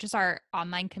just our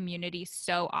online community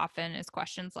so often is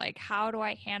questions like, how do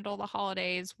I handle the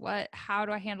holidays? How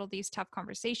do I handle these tough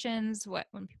conversations?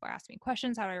 When people are asking me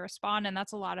questions, how do I respond? And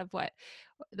that's a lot of what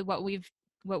we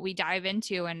dive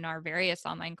into in our various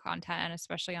online content, and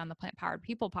especially on the Plant Powered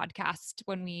People podcast,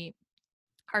 when we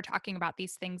are talking about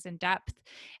these things in depth.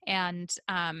 And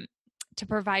to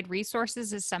provide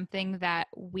resources is something that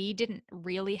we didn't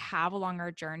really have along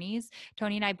our journeys.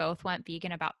 Toni and I both went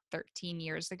vegan about 13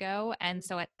 years ago. And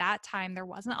so at that time, there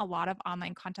wasn't a lot of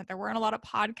online content. There weren't a lot of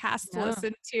podcasts to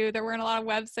listen to. There weren't a lot of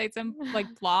websites, and like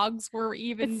blogs were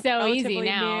even it's so relatively easy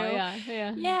now.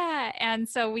 new. Yeah. And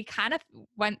so we kind of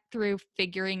went through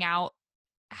figuring out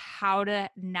how to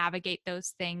navigate those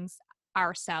things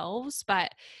ourselves.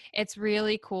 But it's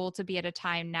really cool to be at a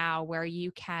time now where you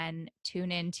can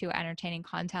tune into entertaining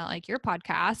content like your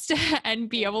podcast and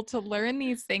be able to learn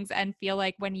these things and feel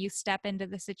like when you step into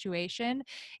the situation,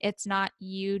 it's not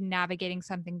you navigating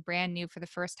something brand new for the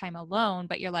first time alone,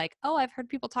 but you're like, oh, I've heard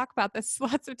people talk about this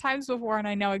lots of times before and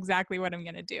I know exactly what I'm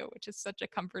going to do, which is such a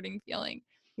comforting feeling.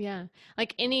 Yeah.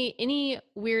 Like any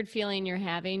weird feeling you're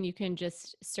having, you can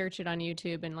just search it on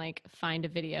YouTube and like find a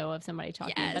video of somebody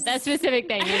talking about that specific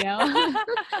thing,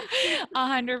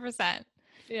 100%.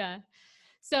 Yeah.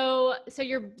 So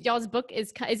y'all's book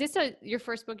is this your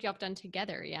first book y'all have done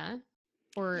together? Yeah.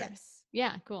 Or yes.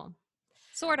 Yeah. Cool.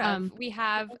 Sort of. We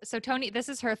have, so Toni, this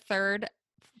is her third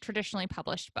traditionally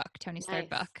published book, Toni's third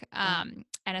book.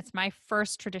 And it's my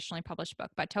first traditionally published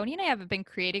book, but Toni and I have been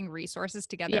creating resources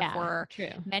together for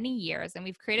many years. And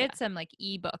we've created some like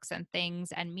ebooks and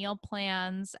things and meal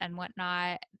plans and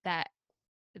whatnot that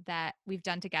we've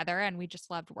done together. And we just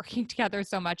loved working together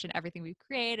so much in everything we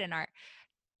create, and our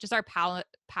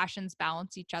passions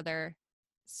balance each other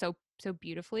so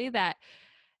beautifully that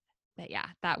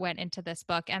went into this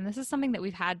book. And this is something that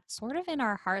we've had sort of in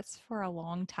our hearts for a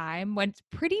long time. When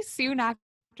pretty soon after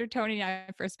Toni and I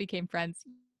first became friends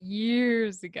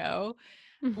years ago,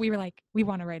 we were like, we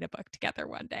want to write a book together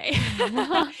one day.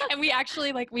 And we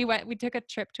actually we took a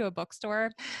trip to a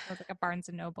bookstore. It was like a Barnes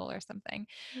and Noble or something.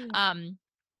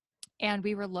 And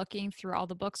we were looking through all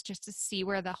the books just to see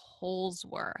where the holes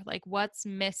were, like what's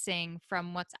missing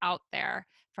from what's out there,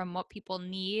 from what people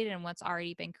need and what's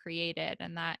already been created.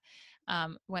 And that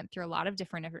went through a lot of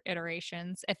different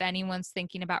iterations. If anyone's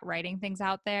thinking about writing things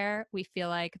out there, we feel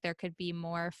like there could be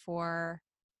more for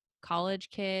college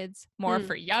kids, more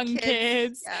for young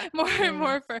kids,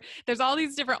 more for, there's all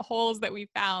these different holes that we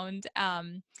found.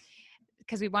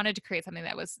 Because we wanted to create something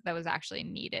that was actually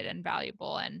needed and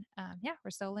valuable. And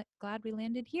we're so glad we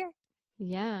landed here.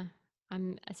 Yeah.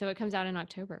 So it comes out in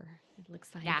October, it looks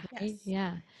like. Yeah. Right? Yes.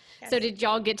 Yeah. Yes. So did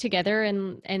y'all get together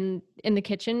and in the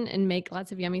kitchen and make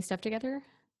lots of yummy stuff together?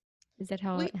 Is that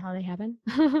how they happen?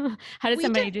 How did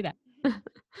somebody do that?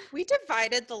 We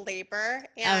divided the labor,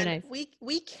 and nice.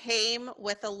 we came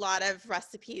with a lot of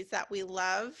recipes that we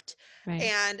loved. Right.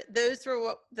 And those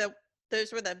were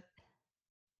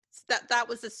that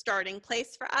was the starting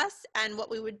place for us. And what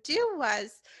we would do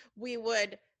was we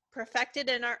would perfect it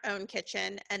in our own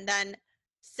kitchen, and then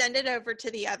send it over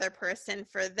to the other person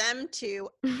for them to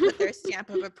put their stamp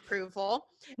of approval.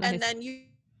 Nice. And then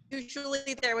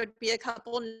usually there would be a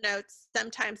couple notes.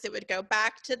 Sometimes it would go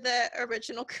back to the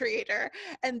original creator,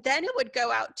 and then it would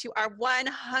go out to our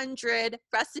 100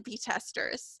 recipe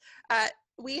testers.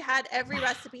 We had every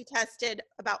recipe tested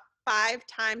about 5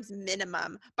 times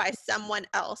minimum by someone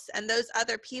else. And those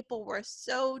other people were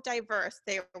so diverse.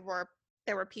 There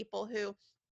were people who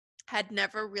had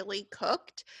never really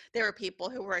cooked. There were people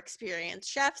who were experienced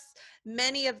chefs.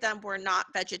 Many of them were not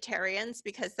vegetarians,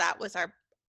 because that was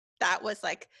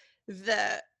like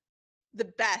the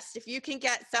best. If you can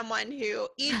get someone who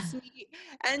eats meat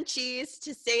and cheese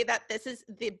to say that this is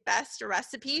the best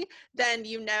recipe, then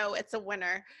you know it's a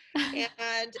winner.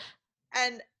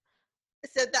 And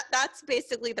so that's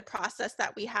basically the process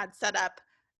that we had set up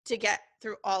to get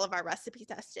through all of our recipe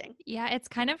testing. Yeah, it's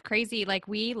kind of crazy. Like,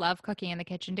 we love cooking in the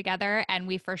kitchen together, and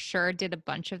we for sure did a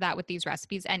bunch of that with these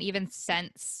recipes, and even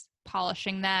since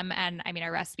polishing them. And I mean,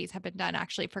 our recipes have been done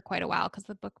actually for quite a while, because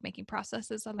the bookmaking process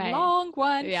is a long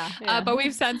one. Yeah. But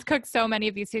we've since cooked so many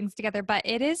of these things together. But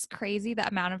it is crazy the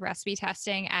amount of recipe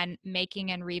testing and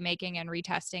making and remaking and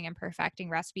retesting and perfecting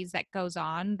recipes that goes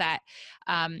on, that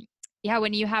yeah,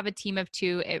 when you have a team of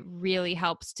 2, it really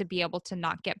helps to be able to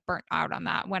not get burnt out on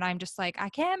that. When I'm just like, I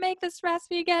can't make this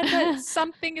recipe again, but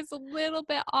something is a little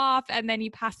bit off. And then you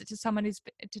pass it to someone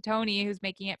to Toni, who's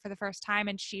making it for the first time.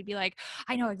 And she'd be like,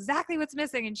 I know exactly what's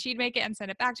missing. And she'd make it and send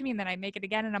it back to me. And then I make it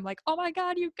again. And I'm like, oh my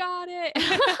God, you got it.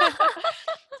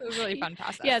 So it was a really fun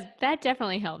process. Yeah, that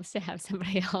definitely helps to have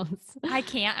somebody else. I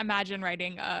can't imagine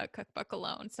writing a cookbook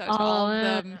alone. So to all of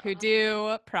them who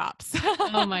do, props.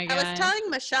 Oh my God. I was telling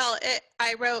Michelle,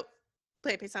 I wrote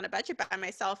Plant-Based on a Budget by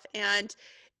myself, and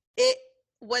it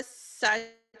was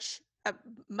such a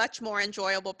much more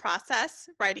enjoyable process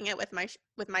writing it with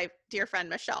my dear friend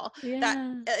Michelle.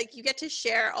 That like, you get to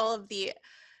share all of the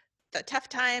tough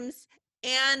times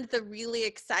and the really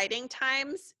exciting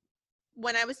times.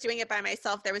 When I was doing it by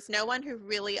myself, there was no one who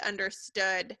really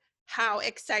understood how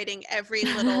exciting every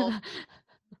little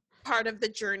part of the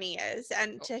journey is.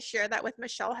 And to share that with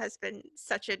Michelle has been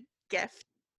such a gift.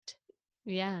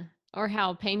 Yeah. Or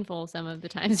how painful some of the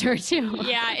times are too.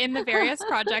 Yeah, in the various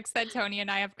projects that Toni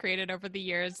and I have created over the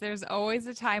years, there's always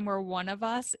a time where one of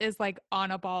us is like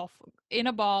in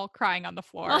a ball crying on the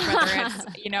floor, whether it's,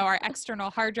 our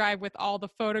external hard drive with all the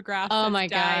photographs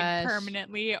died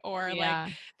permanently, or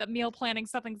like the meal planning,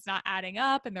 something's not adding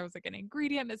up and there was like an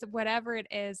ingredient, whatever it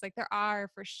is. Like, there are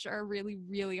for sure really,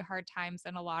 really hard times,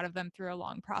 and a lot of them through a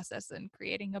long process in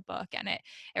creating a book. And it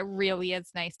really is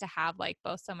nice to have like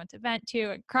both someone to vent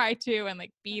to and cry to, and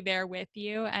like be there with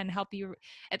you and help you.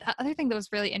 The other thing that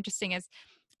was really interesting is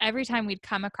every time we'd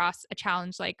come across a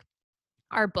challenge, like,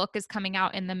 our book is coming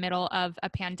out in the middle of a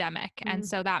pandemic. And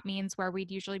so that means where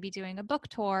we'd usually be doing a book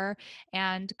tour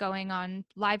and going on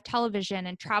live television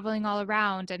and traveling all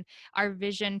around. And our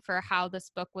vision for how this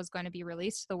book was going to be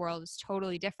released to the world is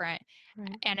totally different.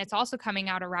 Right. And it's also coming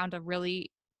out around a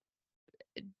really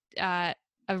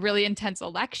intense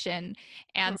election.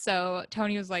 And so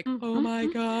Toni was like, oh my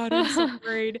God, I'm so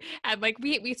worried. And like,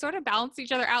 we sort of balance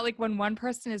each other out. Like, when one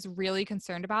person is really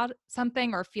concerned about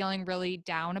something or feeling really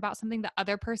down about something, the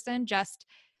other person just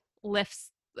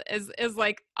lifts, is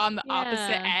like on the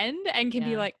opposite end, and can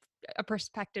be like a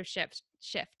perspective shift.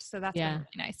 So that's been really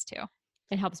nice too.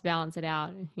 It helps balance it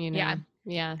out, Yeah.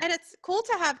 And it's cool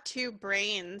to have 2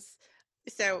 brains.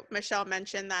 So Michelle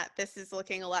mentioned that this is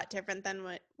looking a lot different than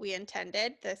what we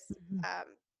intended.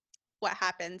 What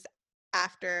happens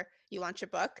after you launch a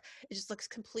book, it just looks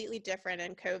completely different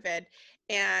in COVID.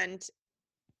 And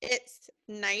it's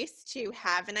nice to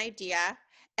have an idea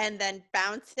and then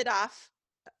bounce it off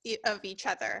of each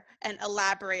other and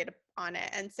elaborate on it.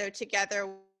 And so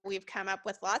together we've come up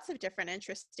with lots of different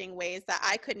interesting ways that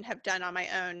I couldn't have done on my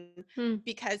own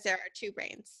because there are 2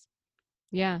 brains.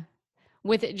 Yeah.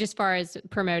 With it, just far as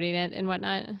promoting it and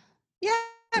whatnot. Yeah,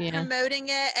 promoting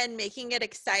it and making it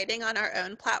exciting on our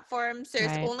own platforms.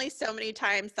 There's only so many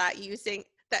times that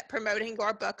promoting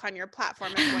your book on your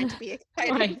platform is going to be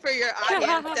exciting for your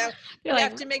audience. So you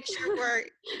have to make sure we're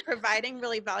providing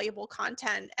really valuable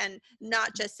content and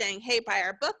not just saying, hey, buy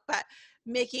our book, but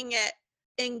making it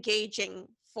engaging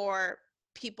for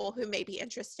people who may be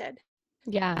interested.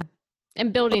 Yeah.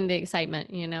 And building the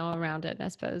excitement, around it, I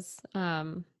suppose.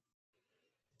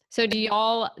 So do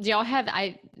y'all have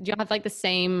like the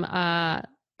same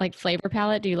like flavor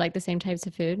palette? Do you like the same types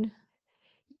of food?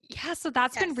 Yeah, so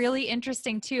that's been really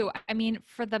interesting too. I mean,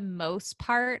 for the most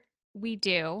part, we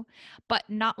do, but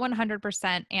not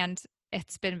 100%. And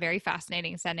it's been very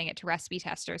fascinating sending it to recipe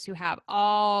testers who have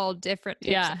all different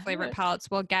types of flavor palettes.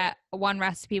 We'll get one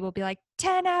recipe, will be like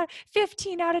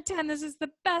 15 out of 10. This is the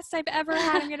best I've ever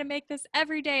had. I'm going to make this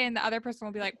every day. And the other person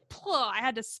will be like, I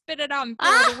had to spit it out and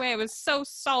throw it away. It was so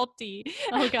salty.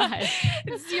 Oh God.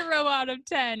 0 out of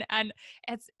 10. And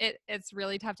it's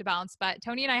really tough to balance. But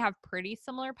Toni and I have pretty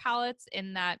similar palettes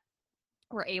in that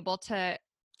we're able to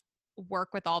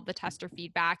work with all the tester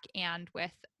feedback and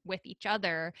with each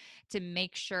other to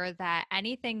make sure that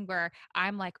anything where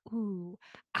I'm like, ooh,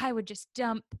 I would just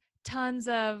dump tons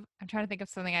of, I'm trying to think of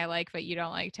something I like, but you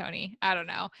don't like, Toni. I don't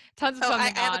know. Tons of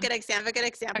something I have a good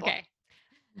example. Okay.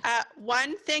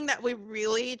 One thing that we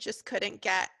really just couldn't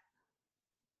get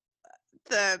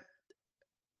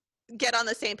on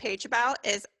the same page about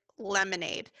is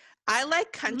lemonade. I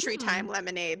like country time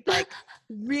lemonade, like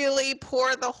really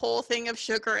pour the whole thing of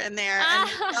sugar in there. And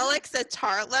Alex a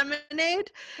tart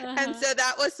lemonade. And so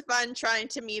that was fun trying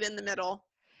to meet in the middle.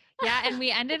 Yeah. And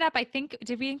we ended up, I think,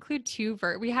 did we include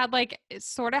we had like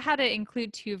sort of had to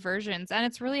include 2 versions, and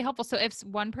it's really helpful. So if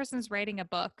one person's writing a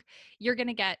book, you're going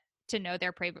to get to know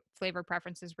their flavor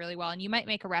preferences really well. And you might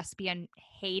make a recipe and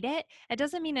hate it. It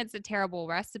doesn't mean it's a terrible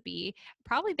recipe.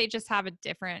 Probably they just have a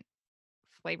different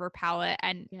flavor palette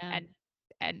and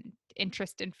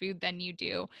interest in food than you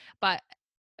do. But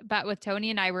with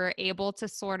Toni and I were able to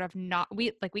sort of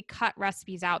we cut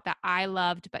recipes out that I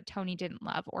loved but Toni didn't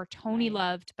love, or Toni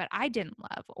loved but I didn't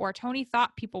love, or Toni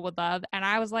thought people would love and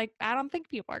I was like, I don't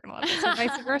think people are going to love this, or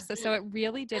vice versa. So it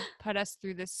really did put us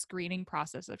through this screening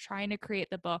process of trying to create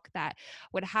the book that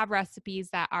would have recipes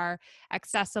that are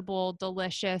accessible,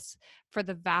 delicious for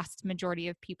the vast majority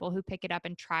of people who pick it up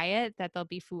and try it, that they'll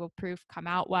be foolproof, come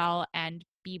out well, and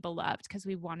be beloved, because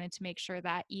we wanted to make sure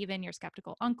that even your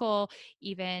skeptical uncle,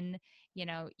 even,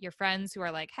 your friends who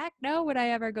are like, heck no, would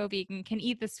I ever go vegan, can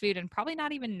eat this food and probably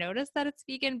not even notice that it's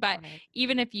vegan. But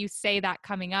even if you say that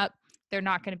coming up, they're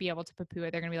not going to be able to poo-poo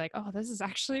it. They're going to be like, oh, this is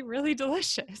actually really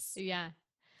delicious. Yeah.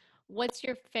 What's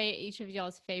your each of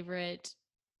y'all's favorite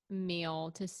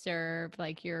meal to serve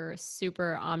like your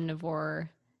super omnivore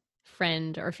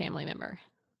friend or family member?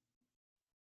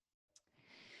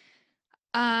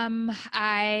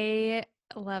 I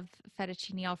love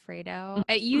fettuccine Alfredo.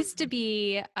 It used to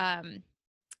be, I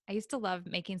used to love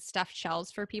making stuffed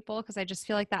shells for people because I just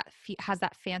feel like that has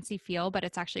that fancy feel, but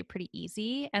it's actually pretty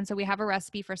easy. And so we have a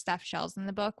recipe for stuffed shells in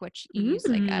the book, which you use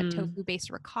like a tofu-based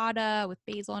ricotta with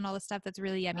basil and all this stuff. That's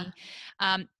really yummy.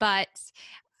 But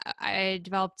I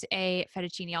developed a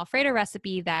fettuccine Alfredo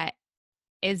recipe that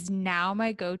is now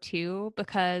my go-to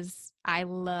because I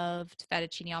loved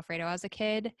fettuccine Alfredo as a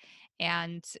kid.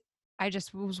 And I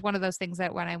just was one of those things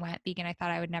that when I went vegan, I thought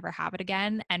I would never have it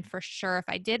again. And for sure, if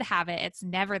I did have it, it's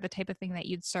never the type of thing that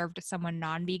you'd serve to someone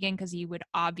non-vegan, because you would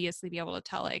obviously be able to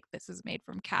tell, like, this is made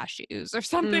from cashews or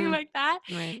something like that.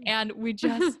 Right. And we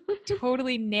just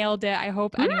totally nailed it. I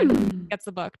hope anyone who gets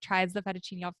the book tries the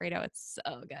fettuccine Alfredo. It's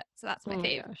so good. So that's my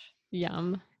favorite. Gosh.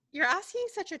 Yum. You're asking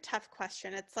such a tough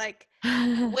question. It's like,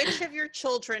 which of your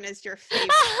children is your favorite?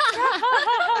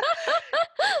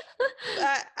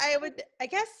 I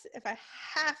guess if I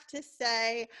have to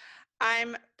say,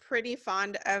 I'm pretty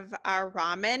fond of our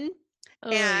ramen.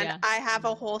 I have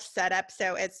a whole setup.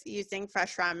 So it's using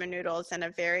fresh ramen noodles and a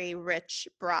very rich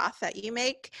broth that you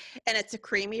make. And it's a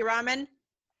creamy ramen.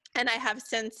 And I have,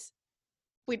 since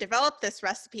we developed this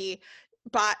recipe,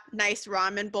 bought nice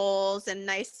ramen bowls and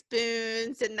nice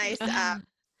spoons and nice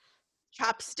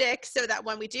chopsticks, so that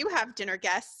when we do have dinner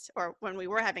guests, or when we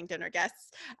were having dinner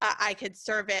guests, I could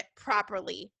serve it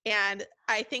properly. And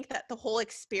I think that the whole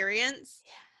experience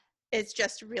is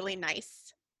just really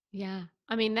nice. Yeah.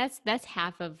 I mean, that's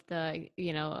half of the,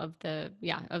 of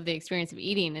the experience of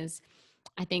eating is,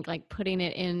 I think, like putting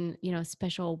it in,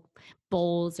 special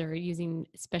bowls or using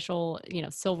special,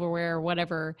 silverware or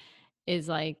whatever is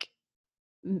like,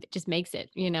 just makes it,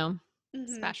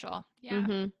 special.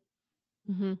 Yeah.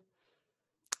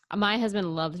 My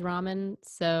husband loves ramen,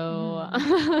 so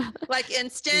like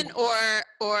instant or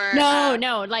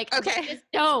no, like okay.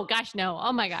 Oh gosh, no.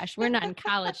 Oh my gosh, we're not in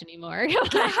college anymore.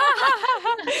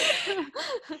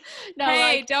 No,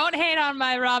 hey, don't hate on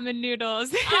my ramen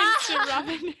noodles. Instant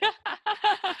ramen.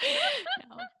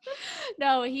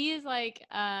 No, he is like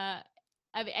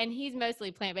and he's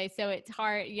mostly plant-based, so it's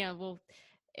hard,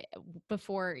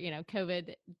 before,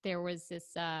 COVID, there was this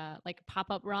like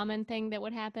pop-up ramen thing that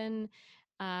would happen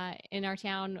in our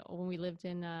town when we lived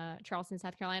in Charleston,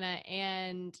 South Carolina,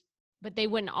 but they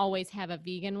wouldn't always have a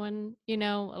vegan one, a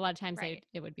lot of times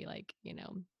it would be like,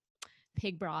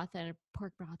 pig broth and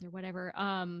pork broth or whatever.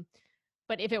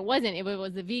 But if it wasn't, if it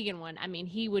was a vegan one, I mean,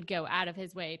 he would go out of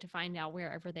his way to find out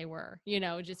wherever they were,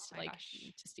 just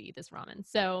just to eat this ramen.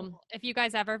 So if you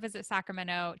guys ever visit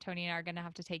Sacramento, Toni and I are going to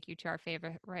have to take you to our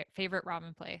favorite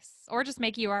ramen place, or just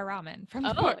make you our ramen from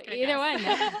the book. Either one.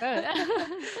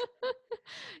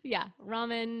 Yeah.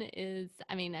 Ramen is,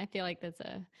 I mean, I feel like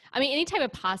any type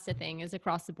of pasta thing is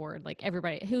across the board. Like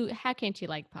everybody how can't you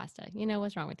like pasta?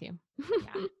 What's wrong with you?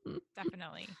 Yeah,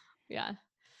 definitely. Yeah.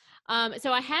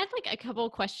 So I had like a couple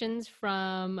questions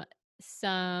from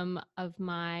some of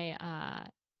my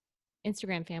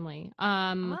Instagram family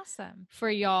Awesome. for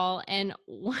y'all, and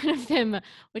one of them,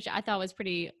 which I thought was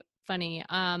pretty funny,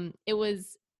 it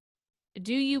was,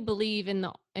 do you believe in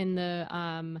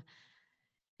the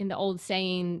old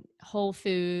saying, whole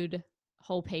food,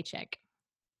 whole paycheck?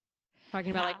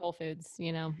 Talking about like Whole Foods,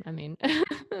 I mean.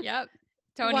 Yep.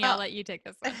 Toni, I'll let you take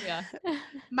this one. Yeah.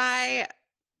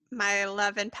 My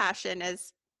love and passion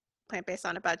is plant-based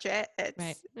on a budget. It's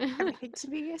right. everything to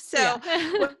me. So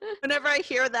whenever I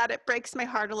hear that, it breaks my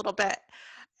heart a little bit.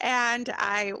 And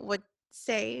I would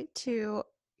say to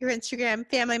your Instagram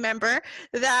family member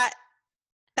that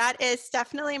is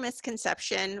definitely a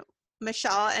misconception.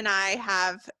 Michelle and I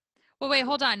have. Well, wait,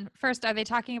 hold on. First, are they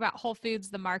talking about Whole Foods,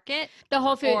 the market? The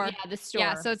Whole Foods, the store.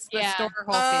 Yeah, so it's the store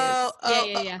Whole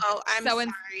Foods. Yeah. I'm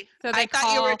sorry. So I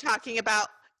thought you were talking about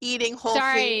eating whole food.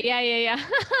 Sorry, yeah.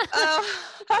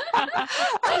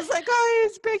 I was like, oh,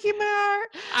 it's breaking my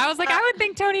heart. I was like, I would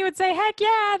think Toni would say, heck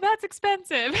yeah, that's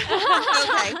expensive.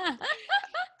 Okay.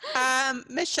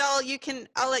 Michelle,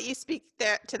 I'll let you speak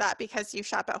to that because you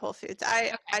shop at Whole Foods.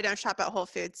 I don't shop at Whole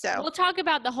Foods, so we'll talk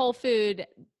about the Whole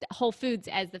Foods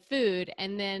as the food,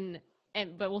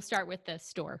 but we'll start with the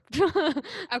store.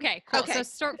 Okay, cool. Okay.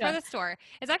 So for the store,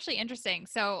 it's actually interesting.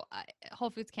 So Whole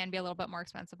Foods can be a little bit more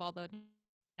expensive, although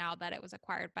now that it was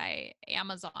acquired by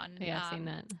Amazon, I've seen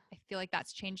that. I feel like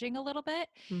that's changing a little bit.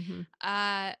 Mm-hmm.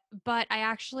 But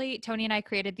Toni and I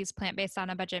created these plant-based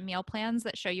on a budget meal plans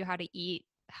that show you how to eat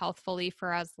healthfully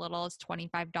for as little as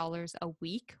 $25 a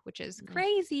week, which is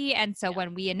crazy. And so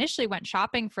when we initially went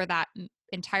shopping for that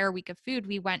entire week of food,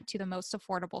 we went to the most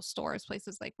affordable stores,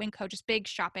 places like Winco, just big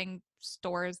shopping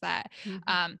stores that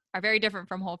are very different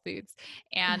from Whole Foods.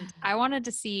 And I wanted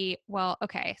to see, well,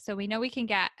 okay, so we know we can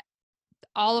get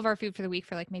all of our food for the week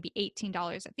for like maybe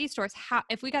 $18 at these stores.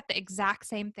 If we got the exact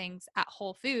same things at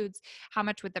Whole Foods, how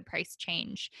much would the price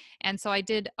change? And so I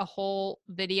did a whole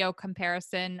video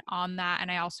comparison on that. And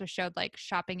I also showed like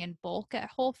shopping in bulk at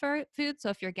Whole Foods. So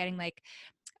if you're getting like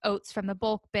oats from the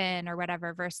bulk bin or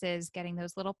whatever versus getting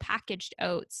those little packaged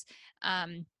oats,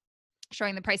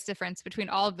 showing the price difference between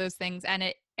all of those things. And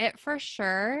it for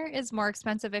sure is more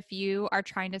expensive if you are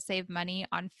trying to save money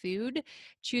on food.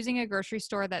 Choosing a grocery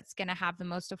store that's going to have the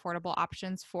most affordable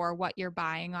options for what you're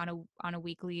buying on a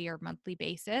weekly or monthly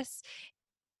basis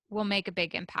will make a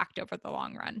big impact over the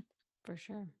long run. For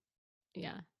sure.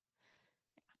 Yeah.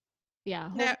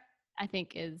 Yeah. I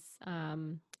think is,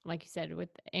 like you said, with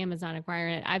Amazon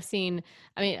acquiring it, I've seen,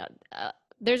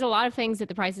 there's a lot of things that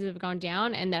the prices have gone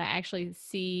down and that I actually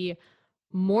see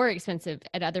more expensive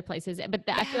at other places, but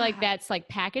I feel like that's like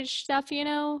packaged stuff,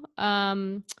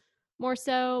 more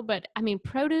so. But I mean,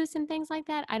 produce and things like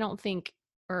that, I don't think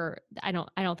they're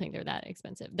that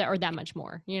expensive or that much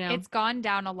more. It's gone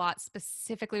down a lot,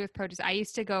 specifically with produce. I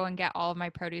used to go and get all of my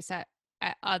produce at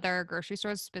other grocery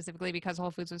stores, specifically because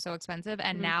Whole Foods was so expensive,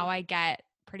 and now I get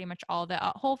pretty much all of it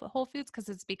at Whole Foods because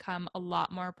it's become a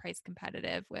lot more price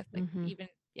competitive with like even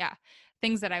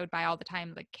things that I would buy all the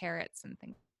time, like carrots and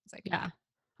things like that.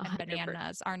 And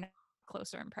bananas are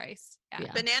closer in price.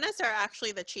 Yeah. Bananas are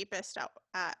actually the cheapest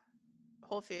at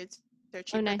Whole Foods. They're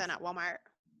cheaper than at Walmart.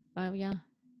 Oh yeah.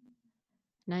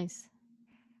 Nice.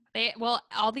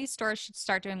 All these stores should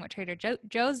start doing what Trader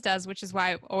Joe's does, which is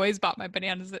why I've always bought my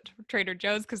bananas at Trader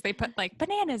Joe's, because they put like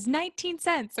bananas 19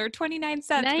 cents or 29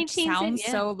 cents, which sounds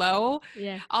so low.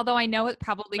 Yeah. Although I know it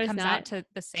probably comes out to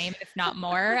the same, if not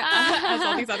more, as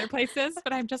all these other places.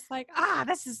 But I'm just like,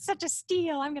 this is such a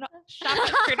steal. I'm going to shop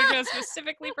at Trader Joe's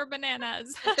specifically for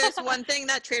bananas. If there's one thing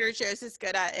that Trader Joe's is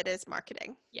good at, it is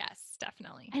marketing. Yes,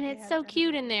 definitely. And it's so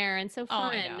cute in there and so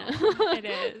fun. It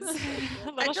is.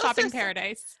 A little shopping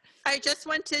paradise. I just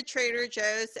went to Trader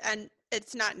Joe's and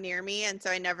it's not near me, and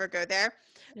so I never go there.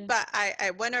 Yeah. But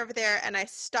I went over there and I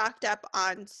stocked up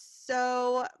on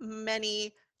so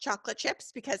many chocolate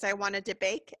chips because I wanted to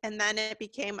bake, and then it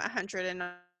became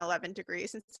 111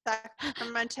 degrees in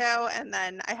Sacramento, and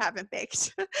then I haven't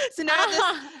baked. So now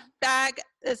I have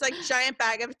this like giant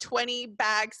bag of 20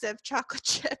 bags of chocolate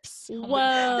chips. Whoa.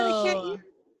 I can't eat.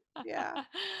 Yeah.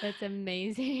 That's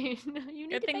amazing.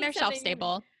 Good thing they're shelf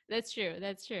stable. That's true.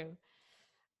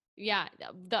 Yeah.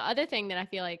 The other thing that I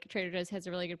feel like Trader Joe's has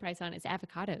a really good price on is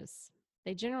avocados.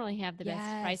 They generally have the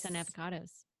best price on avocados.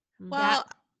 Well,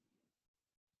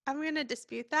 I'm going to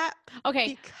dispute that.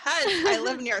 Okay. Because I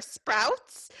live near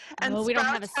Sprouts. And we don't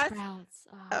have a has, Sprouts.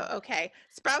 Oh, okay.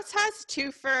 Sprouts has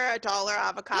 2 for $1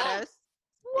 avocados.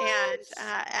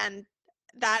 And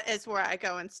that is where I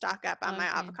go and stock up on my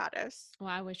avocados. Well,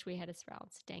 I wish we had a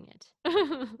Sprouts. Dang it.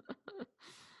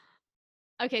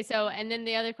 Okay. So, and then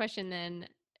the other question then,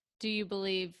 do you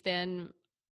believe then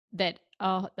that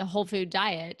the whole food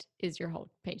diet is your whole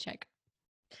paycheck?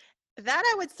 That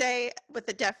I would say with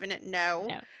a definite no.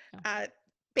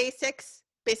 Basic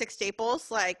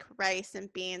staples like rice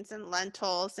and beans and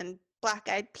lentils and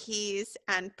black-eyed peas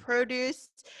and produce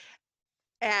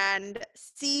and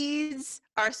seeds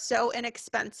are so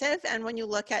inexpensive. And when you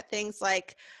look at things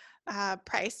like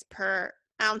price per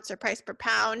ounce or price per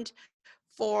pound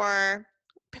for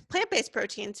plant-based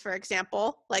proteins, for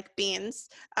example, like beans,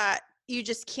 you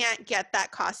just can't get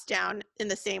that cost down in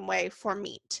the same way for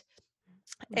meat.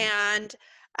 And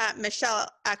Michelle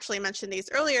actually mentioned these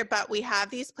earlier, but we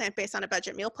have these plant-based on a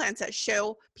budget meal plans that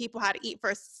show people how to eat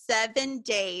for 7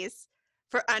 days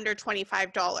for under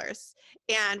 $25.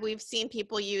 And we've seen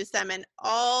people use them in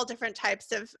all different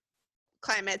types of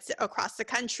climates across the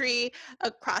country,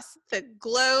 across the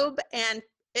globe. And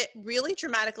it really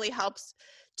dramatically helps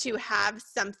to have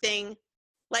something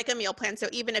like a meal plan. So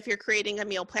even if you're creating a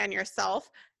meal plan yourself,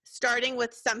 starting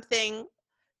with something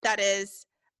that is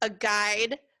a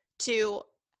guide to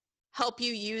help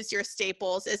you use your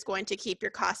staples is going to keep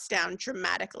your costs down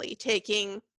dramatically.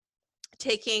 Taking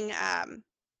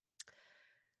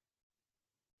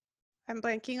I'm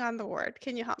blanking on the word.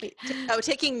 Can you help me?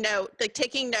 Taking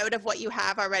note of what you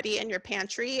have already in your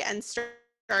pantry and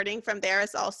starting from there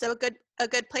is also a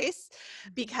good place,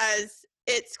 because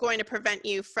it's going to prevent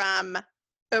you from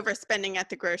overspending at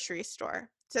the grocery store.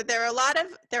 So there are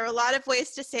a lot of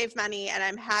ways to save money, and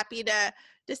I'm happy to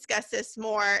discuss this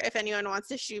more if anyone wants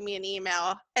to shoot me an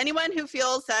email. Anyone who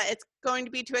feels that it's going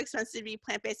to be too expensive to be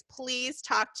plant-based, please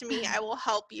talk to me. I will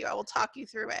help you. I will talk you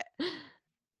through it.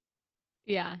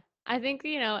 Yeah. I think,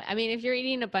 I mean, if you're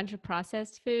eating a bunch of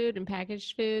processed food and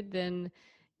packaged food, then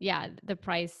yeah, the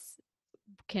price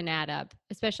can add up,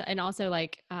 especially, and also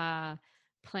like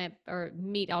plant or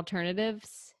meat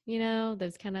alternatives,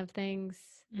 those kind of things.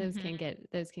 Those can get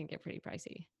pretty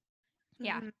pricey.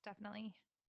 Yeah, definitely.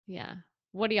 Yeah.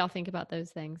 What do y'all think about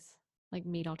those things? Like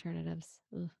meat alternatives?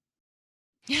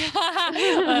 Well,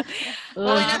 I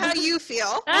know how you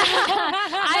feel.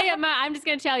 I'm just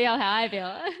gonna tell y'all how I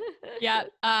feel. Yeah.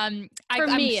 I'm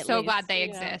so glad they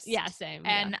exist. Yeah, same.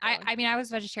 And yeah, I mean, I was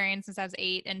vegetarian since I was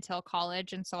 8 until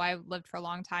college. And so I lived for a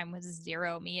long time with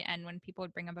 0 meat. And when people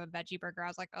would bring up a veggie burger, I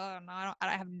was like, oh no,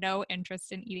 I have no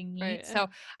interest in eating meat. Right. So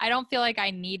I don't feel like I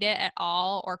need it at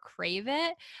all or crave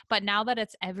it. But now that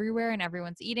it's everywhere and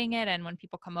everyone's eating it, and when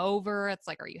people come over, it's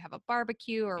like, or you have a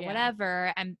barbecue or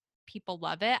whatever, and people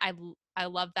love it. I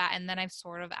love that. And then I've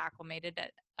sort of acclimated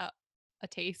it a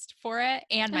taste for it.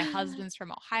 And my husband's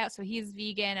from Ohio, so he's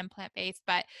vegan and plant-based,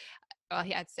 but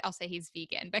I'll say he's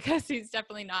vegan because he's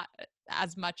definitely not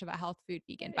as much of a health food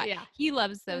vegan, but he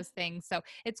loves those things. So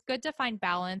it's good to find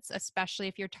balance, especially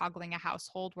if you're toggling a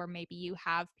household where maybe you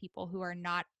have people who are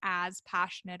not as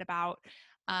passionate about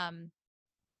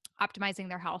optimizing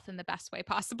their health in the best way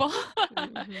possible.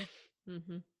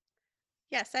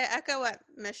 Yes, I echo what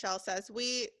Michelle says.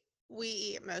 We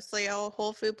eat mostly a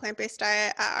whole food plant-based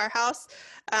diet at our house,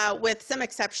 with some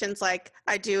exceptions. Like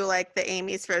I do like the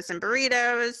Amy's frozen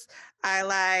burritos. I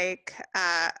like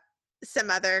some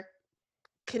other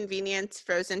convenience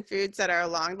frozen foods that are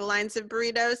along the lines of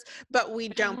burritos, but we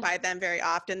don't buy them very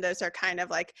often. Those are kind of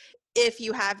like, if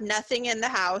you have nothing in the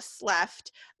house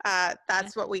left,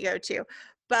 that's what we go to.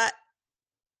 But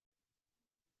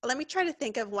let me try to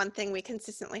think of one thing we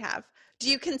consistently have. Do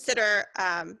you consider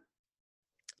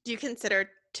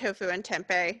tofu and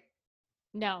tempeh?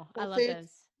 No, I love those.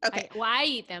 Okay. I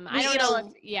eat them.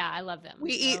 I love them.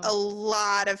 We eat a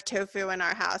lot of tofu in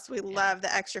our house. We love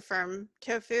the extra firm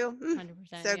tofu.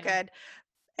 100%. So good.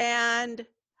 And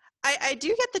I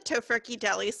do get the tofurkey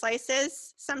deli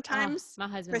slices sometimes. My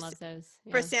husband loves those.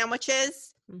 For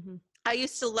sandwiches. I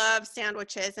used to love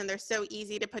sandwiches, and they're so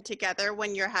easy to put together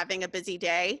when you're having a busy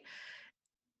day.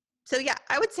 So yeah,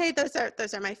 I would say those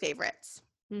are my favorites.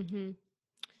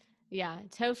 Yeah,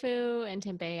 tofu and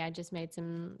tempeh. I just made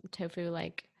some tofu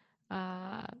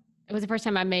It was the first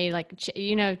time I made like,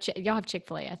 y'all have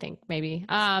Chick-fil-A, I think maybe,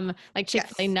 like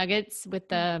Chick-fil-A Yes. nuggets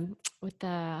with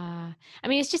I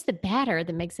mean, it's just the batter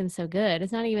that makes them so good.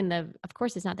 It's not even of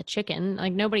course it's not the chicken.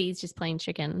 Like nobody eats just plain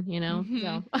chicken,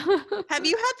 So. Have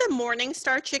you had the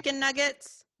Morningstar chicken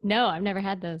nuggets? No, I've never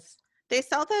had those. They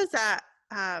sell those at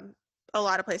a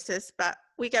lot of places, but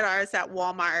we get ours at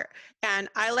Walmart. And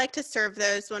I like to serve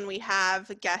those when we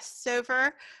have guests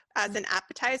over as an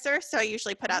appetizer. So I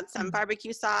usually put out some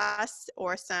barbecue sauce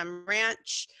or some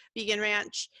ranch, vegan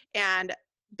ranch, and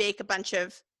bake a bunch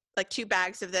of, like 2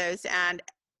 bags of those. And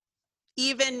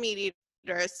even meat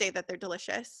eaters say that they're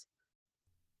delicious.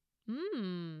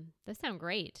 Those sound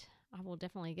great. I will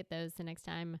definitely get those the next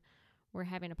time we're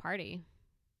having a party,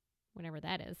 whenever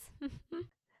that is.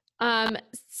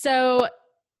 So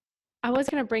I was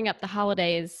going to bring up the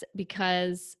holidays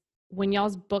because when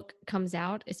y'all's book comes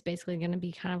out, it's basically going to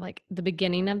be kind of like the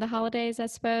beginning of the holidays, I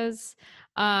suppose.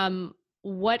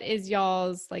 What is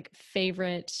y'all's like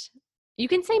favorite? You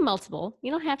can say multiple.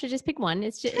 You don't have to just pick one.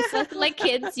 It's like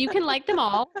kids. You can like them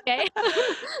all. Okay.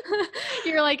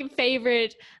 Your like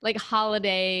favorite like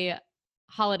holiday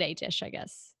dish, I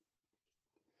guess.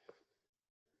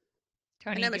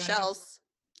 I Toni, know do you wanna Michelle's.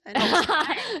 I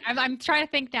go? know I'm trying to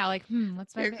think now. Like,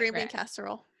 what's my your green bean favorite?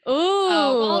 casserole. Ooh.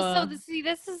 Oh, well, so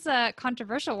this is a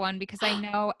controversial one because I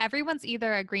know everyone's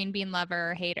either a green bean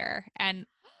lover or hater. And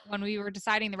when we were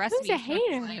deciding the Who's recipes, a I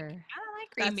was like, hater? I don't like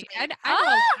green That's beans. me. I know a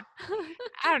lot of,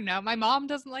 I don't know. My mom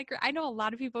doesn't like. I know a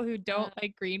lot of people who don't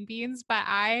like green beans, but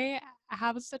I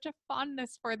have such a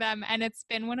fondness for them, and it's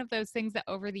been one of those things that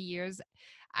over the years,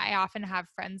 I often have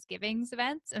Friendsgivings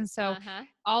events, and so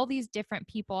all these different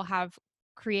people have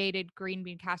created green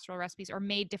bean casserole recipes or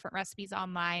made different recipes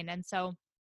online, and so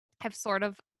I've sort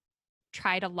of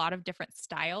tried a lot of different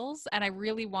styles, and I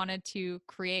really wanted to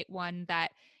create one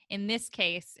that in this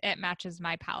case it matches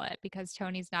my palate because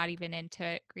Tony's not even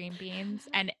into green beans.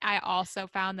 And I also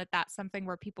found that that's something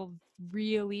where people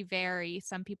really vary.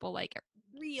 Some people like it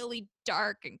really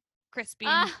dark and crispy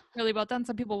and really well done.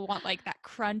 Some people want like that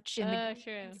crunch in the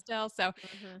green still. So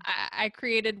I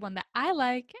created one that I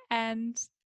like and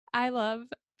I love.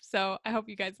 So I hope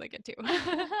you guys like it too.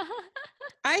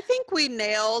 I think we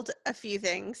nailed a few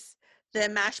things. The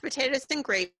mashed potatoes and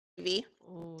gravy.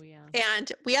 Oh, yeah.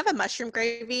 And we have a mushroom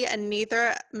gravy, and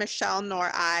neither Michelle nor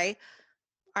I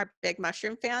are big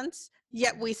mushroom fans,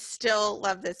 yet we still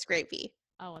love this gravy.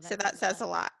 Oh, well, so that says a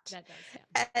lot. That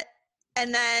does, yeah.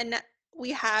 And then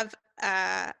we have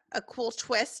a cool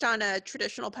twist on a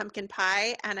traditional pumpkin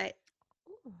pie. And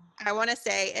I want to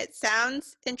say it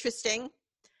sounds interesting,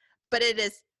 but it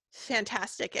is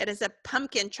fantastic. It is a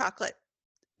pumpkin chocolate.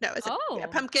 No, it's a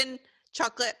pumpkin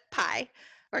chocolate pie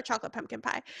or chocolate pumpkin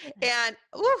pie. And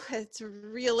it's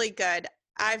really good.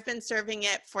 I've been serving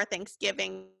it for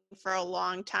Thanksgiving for a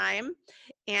long time,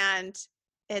 and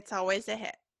it's always a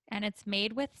hit. And it's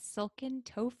made with silken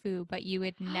tofu, but you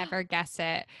would never guess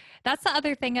it. That's the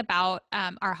other thing about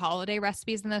our holiday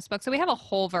recipes in this book. So we have a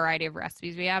whole variety of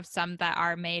recipes. We have some that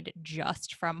are made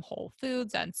just from whole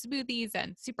foods and smoothies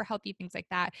and super healthy things like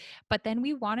that. But then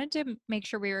we wanted to make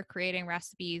sure we were creating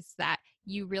recipes that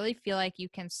you really feel like you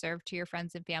can serve to your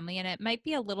friends and family. And it might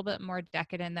be a little bit more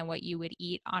decadent than what you would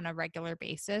eat on a regular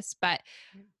basis. But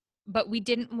we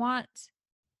didn't want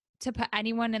to put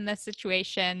anyone in this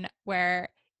situation where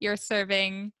you're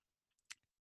serving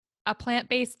a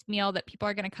plant-based meal that people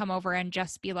are going to come over and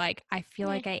just be like, I feel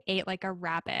like I ate like a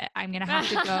rabbit. I'm going to have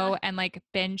to go and like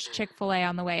binge Chick-fil-A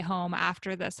on the way home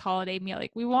after this holiday meal.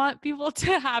 Like we want people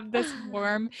to have this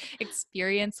warm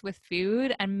experience with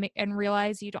food and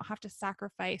realize you don't have to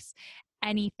sacrifice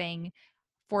anything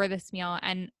for this meal.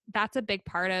 And that's a big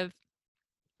part of,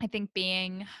 I think,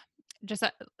 being just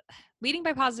leading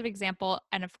by positive example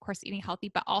and of course eating healthy,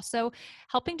 but also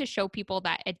helping to show people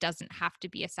that it doesn't have to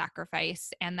be a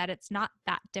sacrifice and that it's not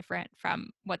that different from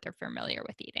what they're familiar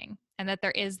with eating, and that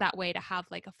there is that way to have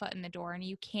like a foot in the door and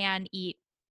you can eat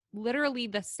literally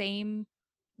the same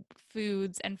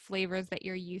foods and flavors that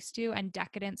you're used to and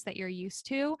decadence that you're used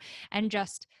to and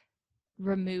just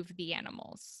remove the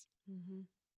animals.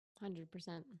 100%.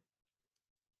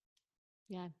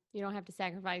 Yeah, you don't have to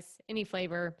sacrifice any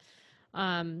flavor.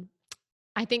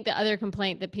 I think the other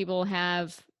complaint that people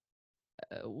have,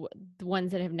 the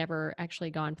ones that have never actually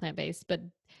gone plant-based, but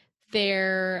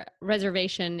their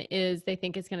reservation is they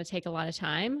think it's going to take a lot of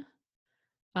time.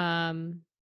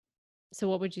 So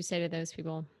what would you say to those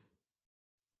people?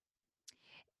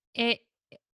 It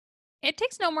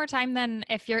takes no more time than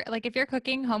if you're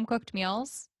cooking home cooked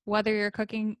meals, whether you're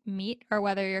cooking meat or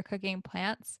whether you're cooking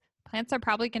plants, plants are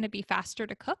probably going to be faster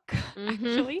to cook,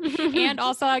 actually. And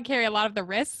also carry a lot of the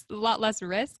risks, a lot less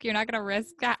risk. You're not going to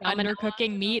risk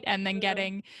undercooking meat and then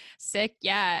getting sick.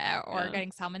 Yeah. Or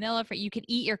getting salmonella. You can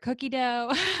eat your cookie dough.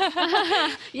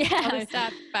 All this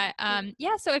stuff. But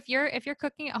so if you're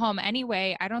cooking at home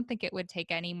anyway, I don't think it would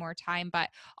take any more time. But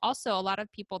also a lot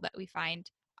of people that we find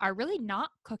are really not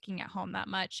cooking at home that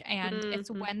much. And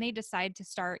it's when they decide to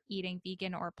start eating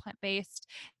vegan or plant-based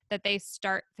that they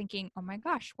start thinking, oh my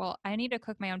gosh, well, I need to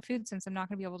cook my own food since I'm not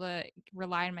going to be able to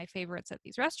rely on my favorites at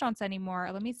these restaurants anymore.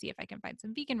 Let me see if I can find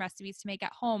some vegan recipes to make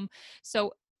at home.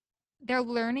 So they're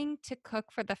learning to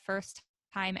cook for the first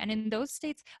time. And in those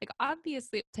states, like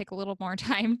obviously it'll take a little more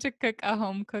time to cook a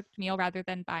home cooked meal rather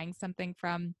than buying something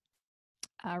from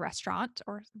a restaurant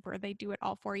or where they do it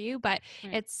all for you. But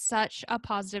it's such a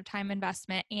positive time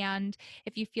investment. And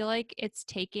if you feel like it's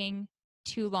taking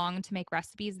too long to make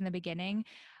recipes in the beginning,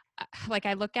 like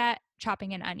I look at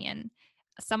chopping an onion,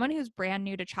 someone who's brand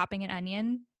new to chopping an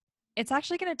onion, it's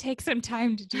actually going to take some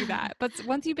time to do that. But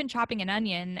once you've been chopping an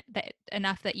onion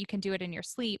enough that you can do it in your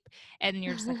sleep and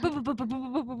you're just like, boom, boom, boom, boom,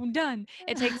 boom, boom, boom, done.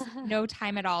 It takes no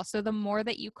time at all. So the more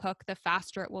that you cook, the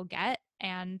faster it will get.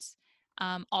 And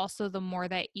also the more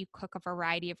that you cook a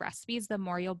variety of recipes, the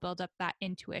more you'll build up that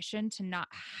intuition to not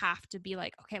have to be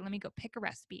like, okay, let me go pick a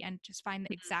recipe and just find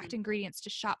the exact ingredients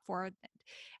to shop for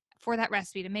that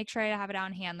recipe to make sure I have it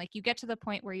on hand. Like you get to the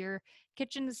point where your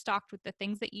kitchen is stocked with the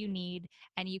things that you need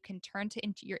and you can turn to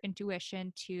your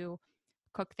intuition to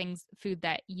cook food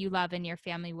that you love and your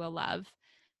family will love.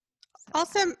 So,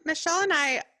 also, Michelle and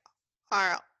I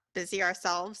are busy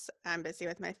ourselves. I'm busy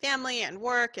with my family and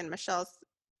work, and Michelle's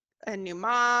a new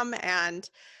mom, and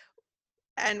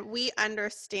we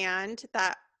understand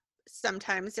that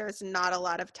sometimes there's not a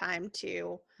lot of time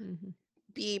to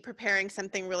be preparing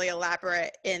something really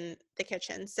elaborate in the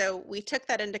kitchen. So we took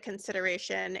that into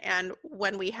consideration, and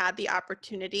when we had the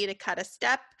opportunity to cut a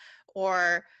step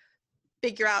or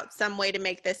figure out some way to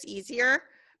make this easier,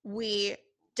 we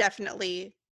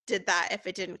definitely did that if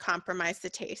it didn't compromise the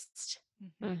taste.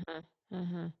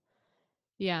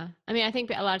 Yeah. I mean, I think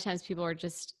a lot of times people are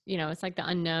just, it's like the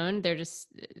unknown. They're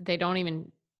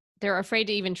afraid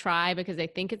to even try because they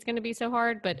think it's going to be so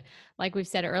hard. But like we've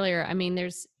said earlier, I mean,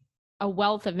 there's a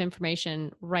wealth of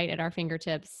information right at our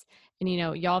fingertips. And,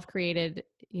 y'all have created,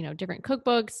 different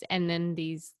cookbooks and then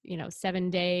these,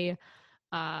 7-day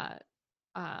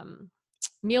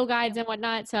meal guides and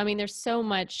whatnot. So, I mean, there's so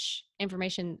much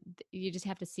information. You just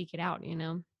have to seek it out,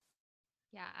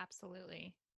 Yeah,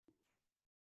 absolutely.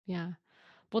 Yeah.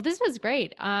 Well, this was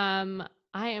great. I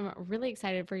am really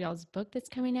excited for y'all's book that's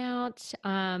coming out.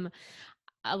 A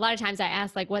lot of times I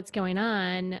ask like, what's going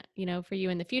on, for you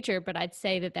in the future, but I'd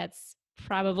say that that's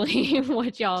probably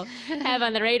what y'all have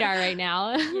on the radar right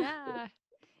now. Yeah.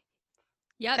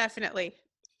 Yep. Definitely.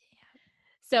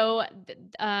 So,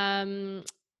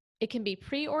 it can be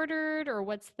pre-ordered, or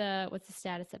what's the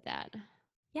status of that?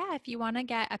 Yeah, if you want to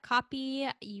get a copy,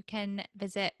 you can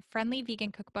visit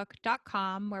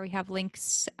friendlyvegancookbook.com where we have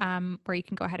links where you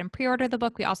can go ahead and pre-order the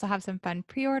book. We also have some fun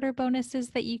pre-order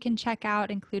bonuses that you can check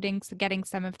out, including getting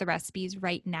some of the recipes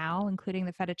right now, including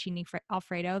the fettuccine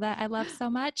Alfredo that I love so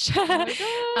much.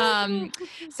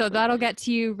 So that'll get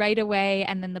to you right away.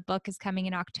 And then the book is coming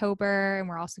in October, and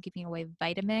we're also giving away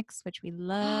Vitamix, which we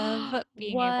love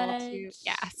being able to.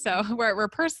 Yeah, so we're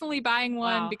personally buying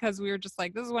one because we were just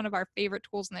like, this is one of our favorite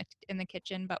tools in the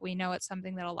kitchen, but we know it's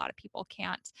something that a lot of people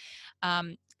can't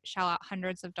shell out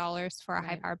hundreds of dollars for a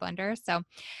high power blender. So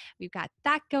we've got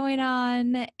that going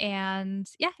on, and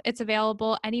yeah, it's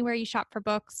available anywhere you shop for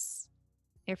books.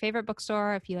 Your favorite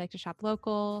bookstore, if you like to shop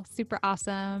local, super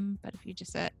awesome. But if you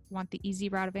just want the easy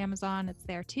route of Amazon, it's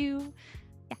there too.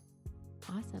 Yeah.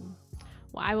 Awesome.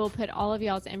 Well, I will put all of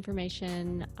y'all's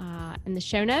information in the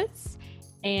show notes.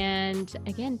 And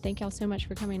again, thank y'all so much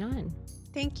for coming on.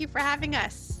 Thank you for having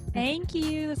us. Thank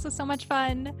you. This was so much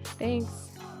fun. Thanks.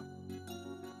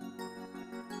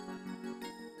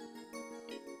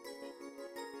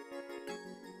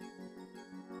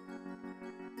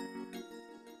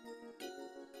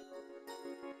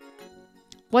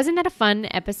 Wasn't that a fun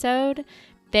episode?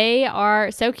 They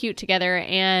are so cute together,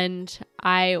 and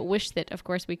I wish that, of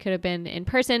course, we could have been in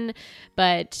person,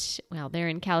 but, well, they're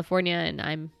in California, and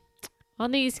I'm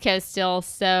on the East Coast still,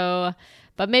 so...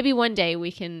 But maybe one day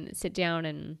we can sit down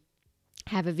and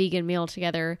have a vegan meal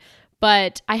together.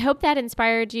 But I hope that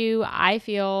inspired you. I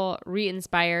feel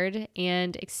re-inspired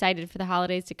and excited for the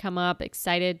holidays to come up,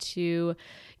 excited to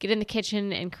get in the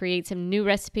kitchen and create some new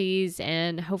recipes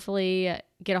and hopefully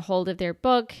get a hold of their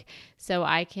book so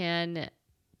I can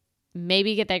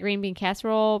maybe get that green bean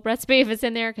casserole recipe if it's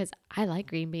in there, because I like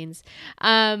green beans.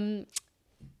 And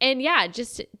yeah,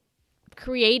 just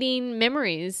creating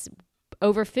memories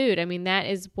over food. I mean, that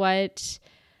is what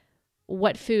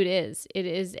food is. It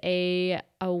is a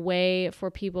way for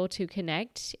people to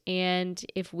connect. And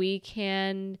if we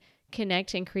can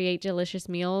connect and create delicious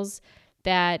meals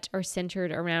that are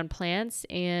centered around plants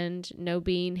and no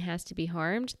being has to be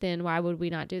harmed, then why would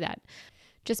we not do that?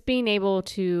 Just being able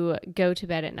to go to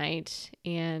bed at night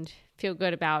and feel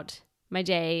good about my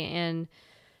day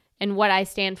and what I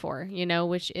stand for, you know,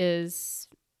 which is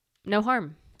no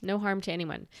harm to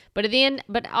anyone. But at the end,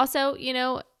 but also, you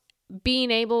know,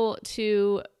 being able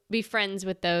to be friends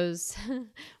with those,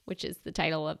 which is the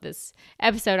title of this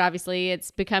episode. Obviously,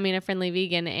 it's becoming a friendly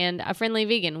vegan, and a friendly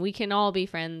vegan. We can all be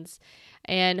friends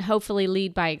and hopefully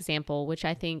lead by example, which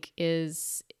I think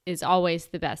is always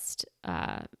the best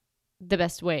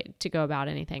way to go about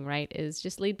anything, right? Is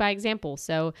just lead by example.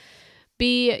 So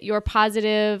be your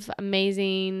positive,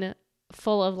 amazing,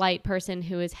 full of light person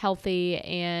who is healthy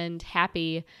and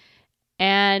happy,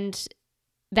 and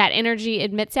that energy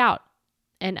admits out,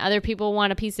 and other people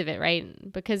want a piece of it,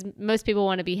 right? Because most people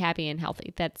want to be happy and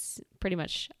healthy. That's pretty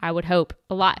much, I would hope,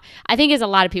 I think is a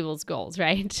lot of people's goals,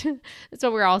 right? That's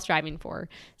what we're all striving for.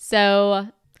 So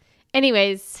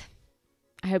anyways,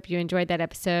 I hope you enjoyed that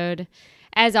episode.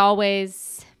 As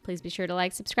always, please be sure to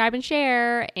like, subscribe, and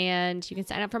share. And you can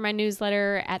sign up for my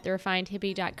newsletter at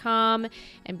therefinedhippie.com.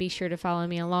 And be sure to follow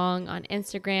me along on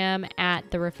Instagram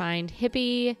at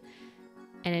therefinedhippie.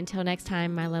 And until next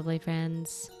time, my lovely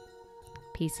friends,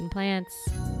 peace and plants.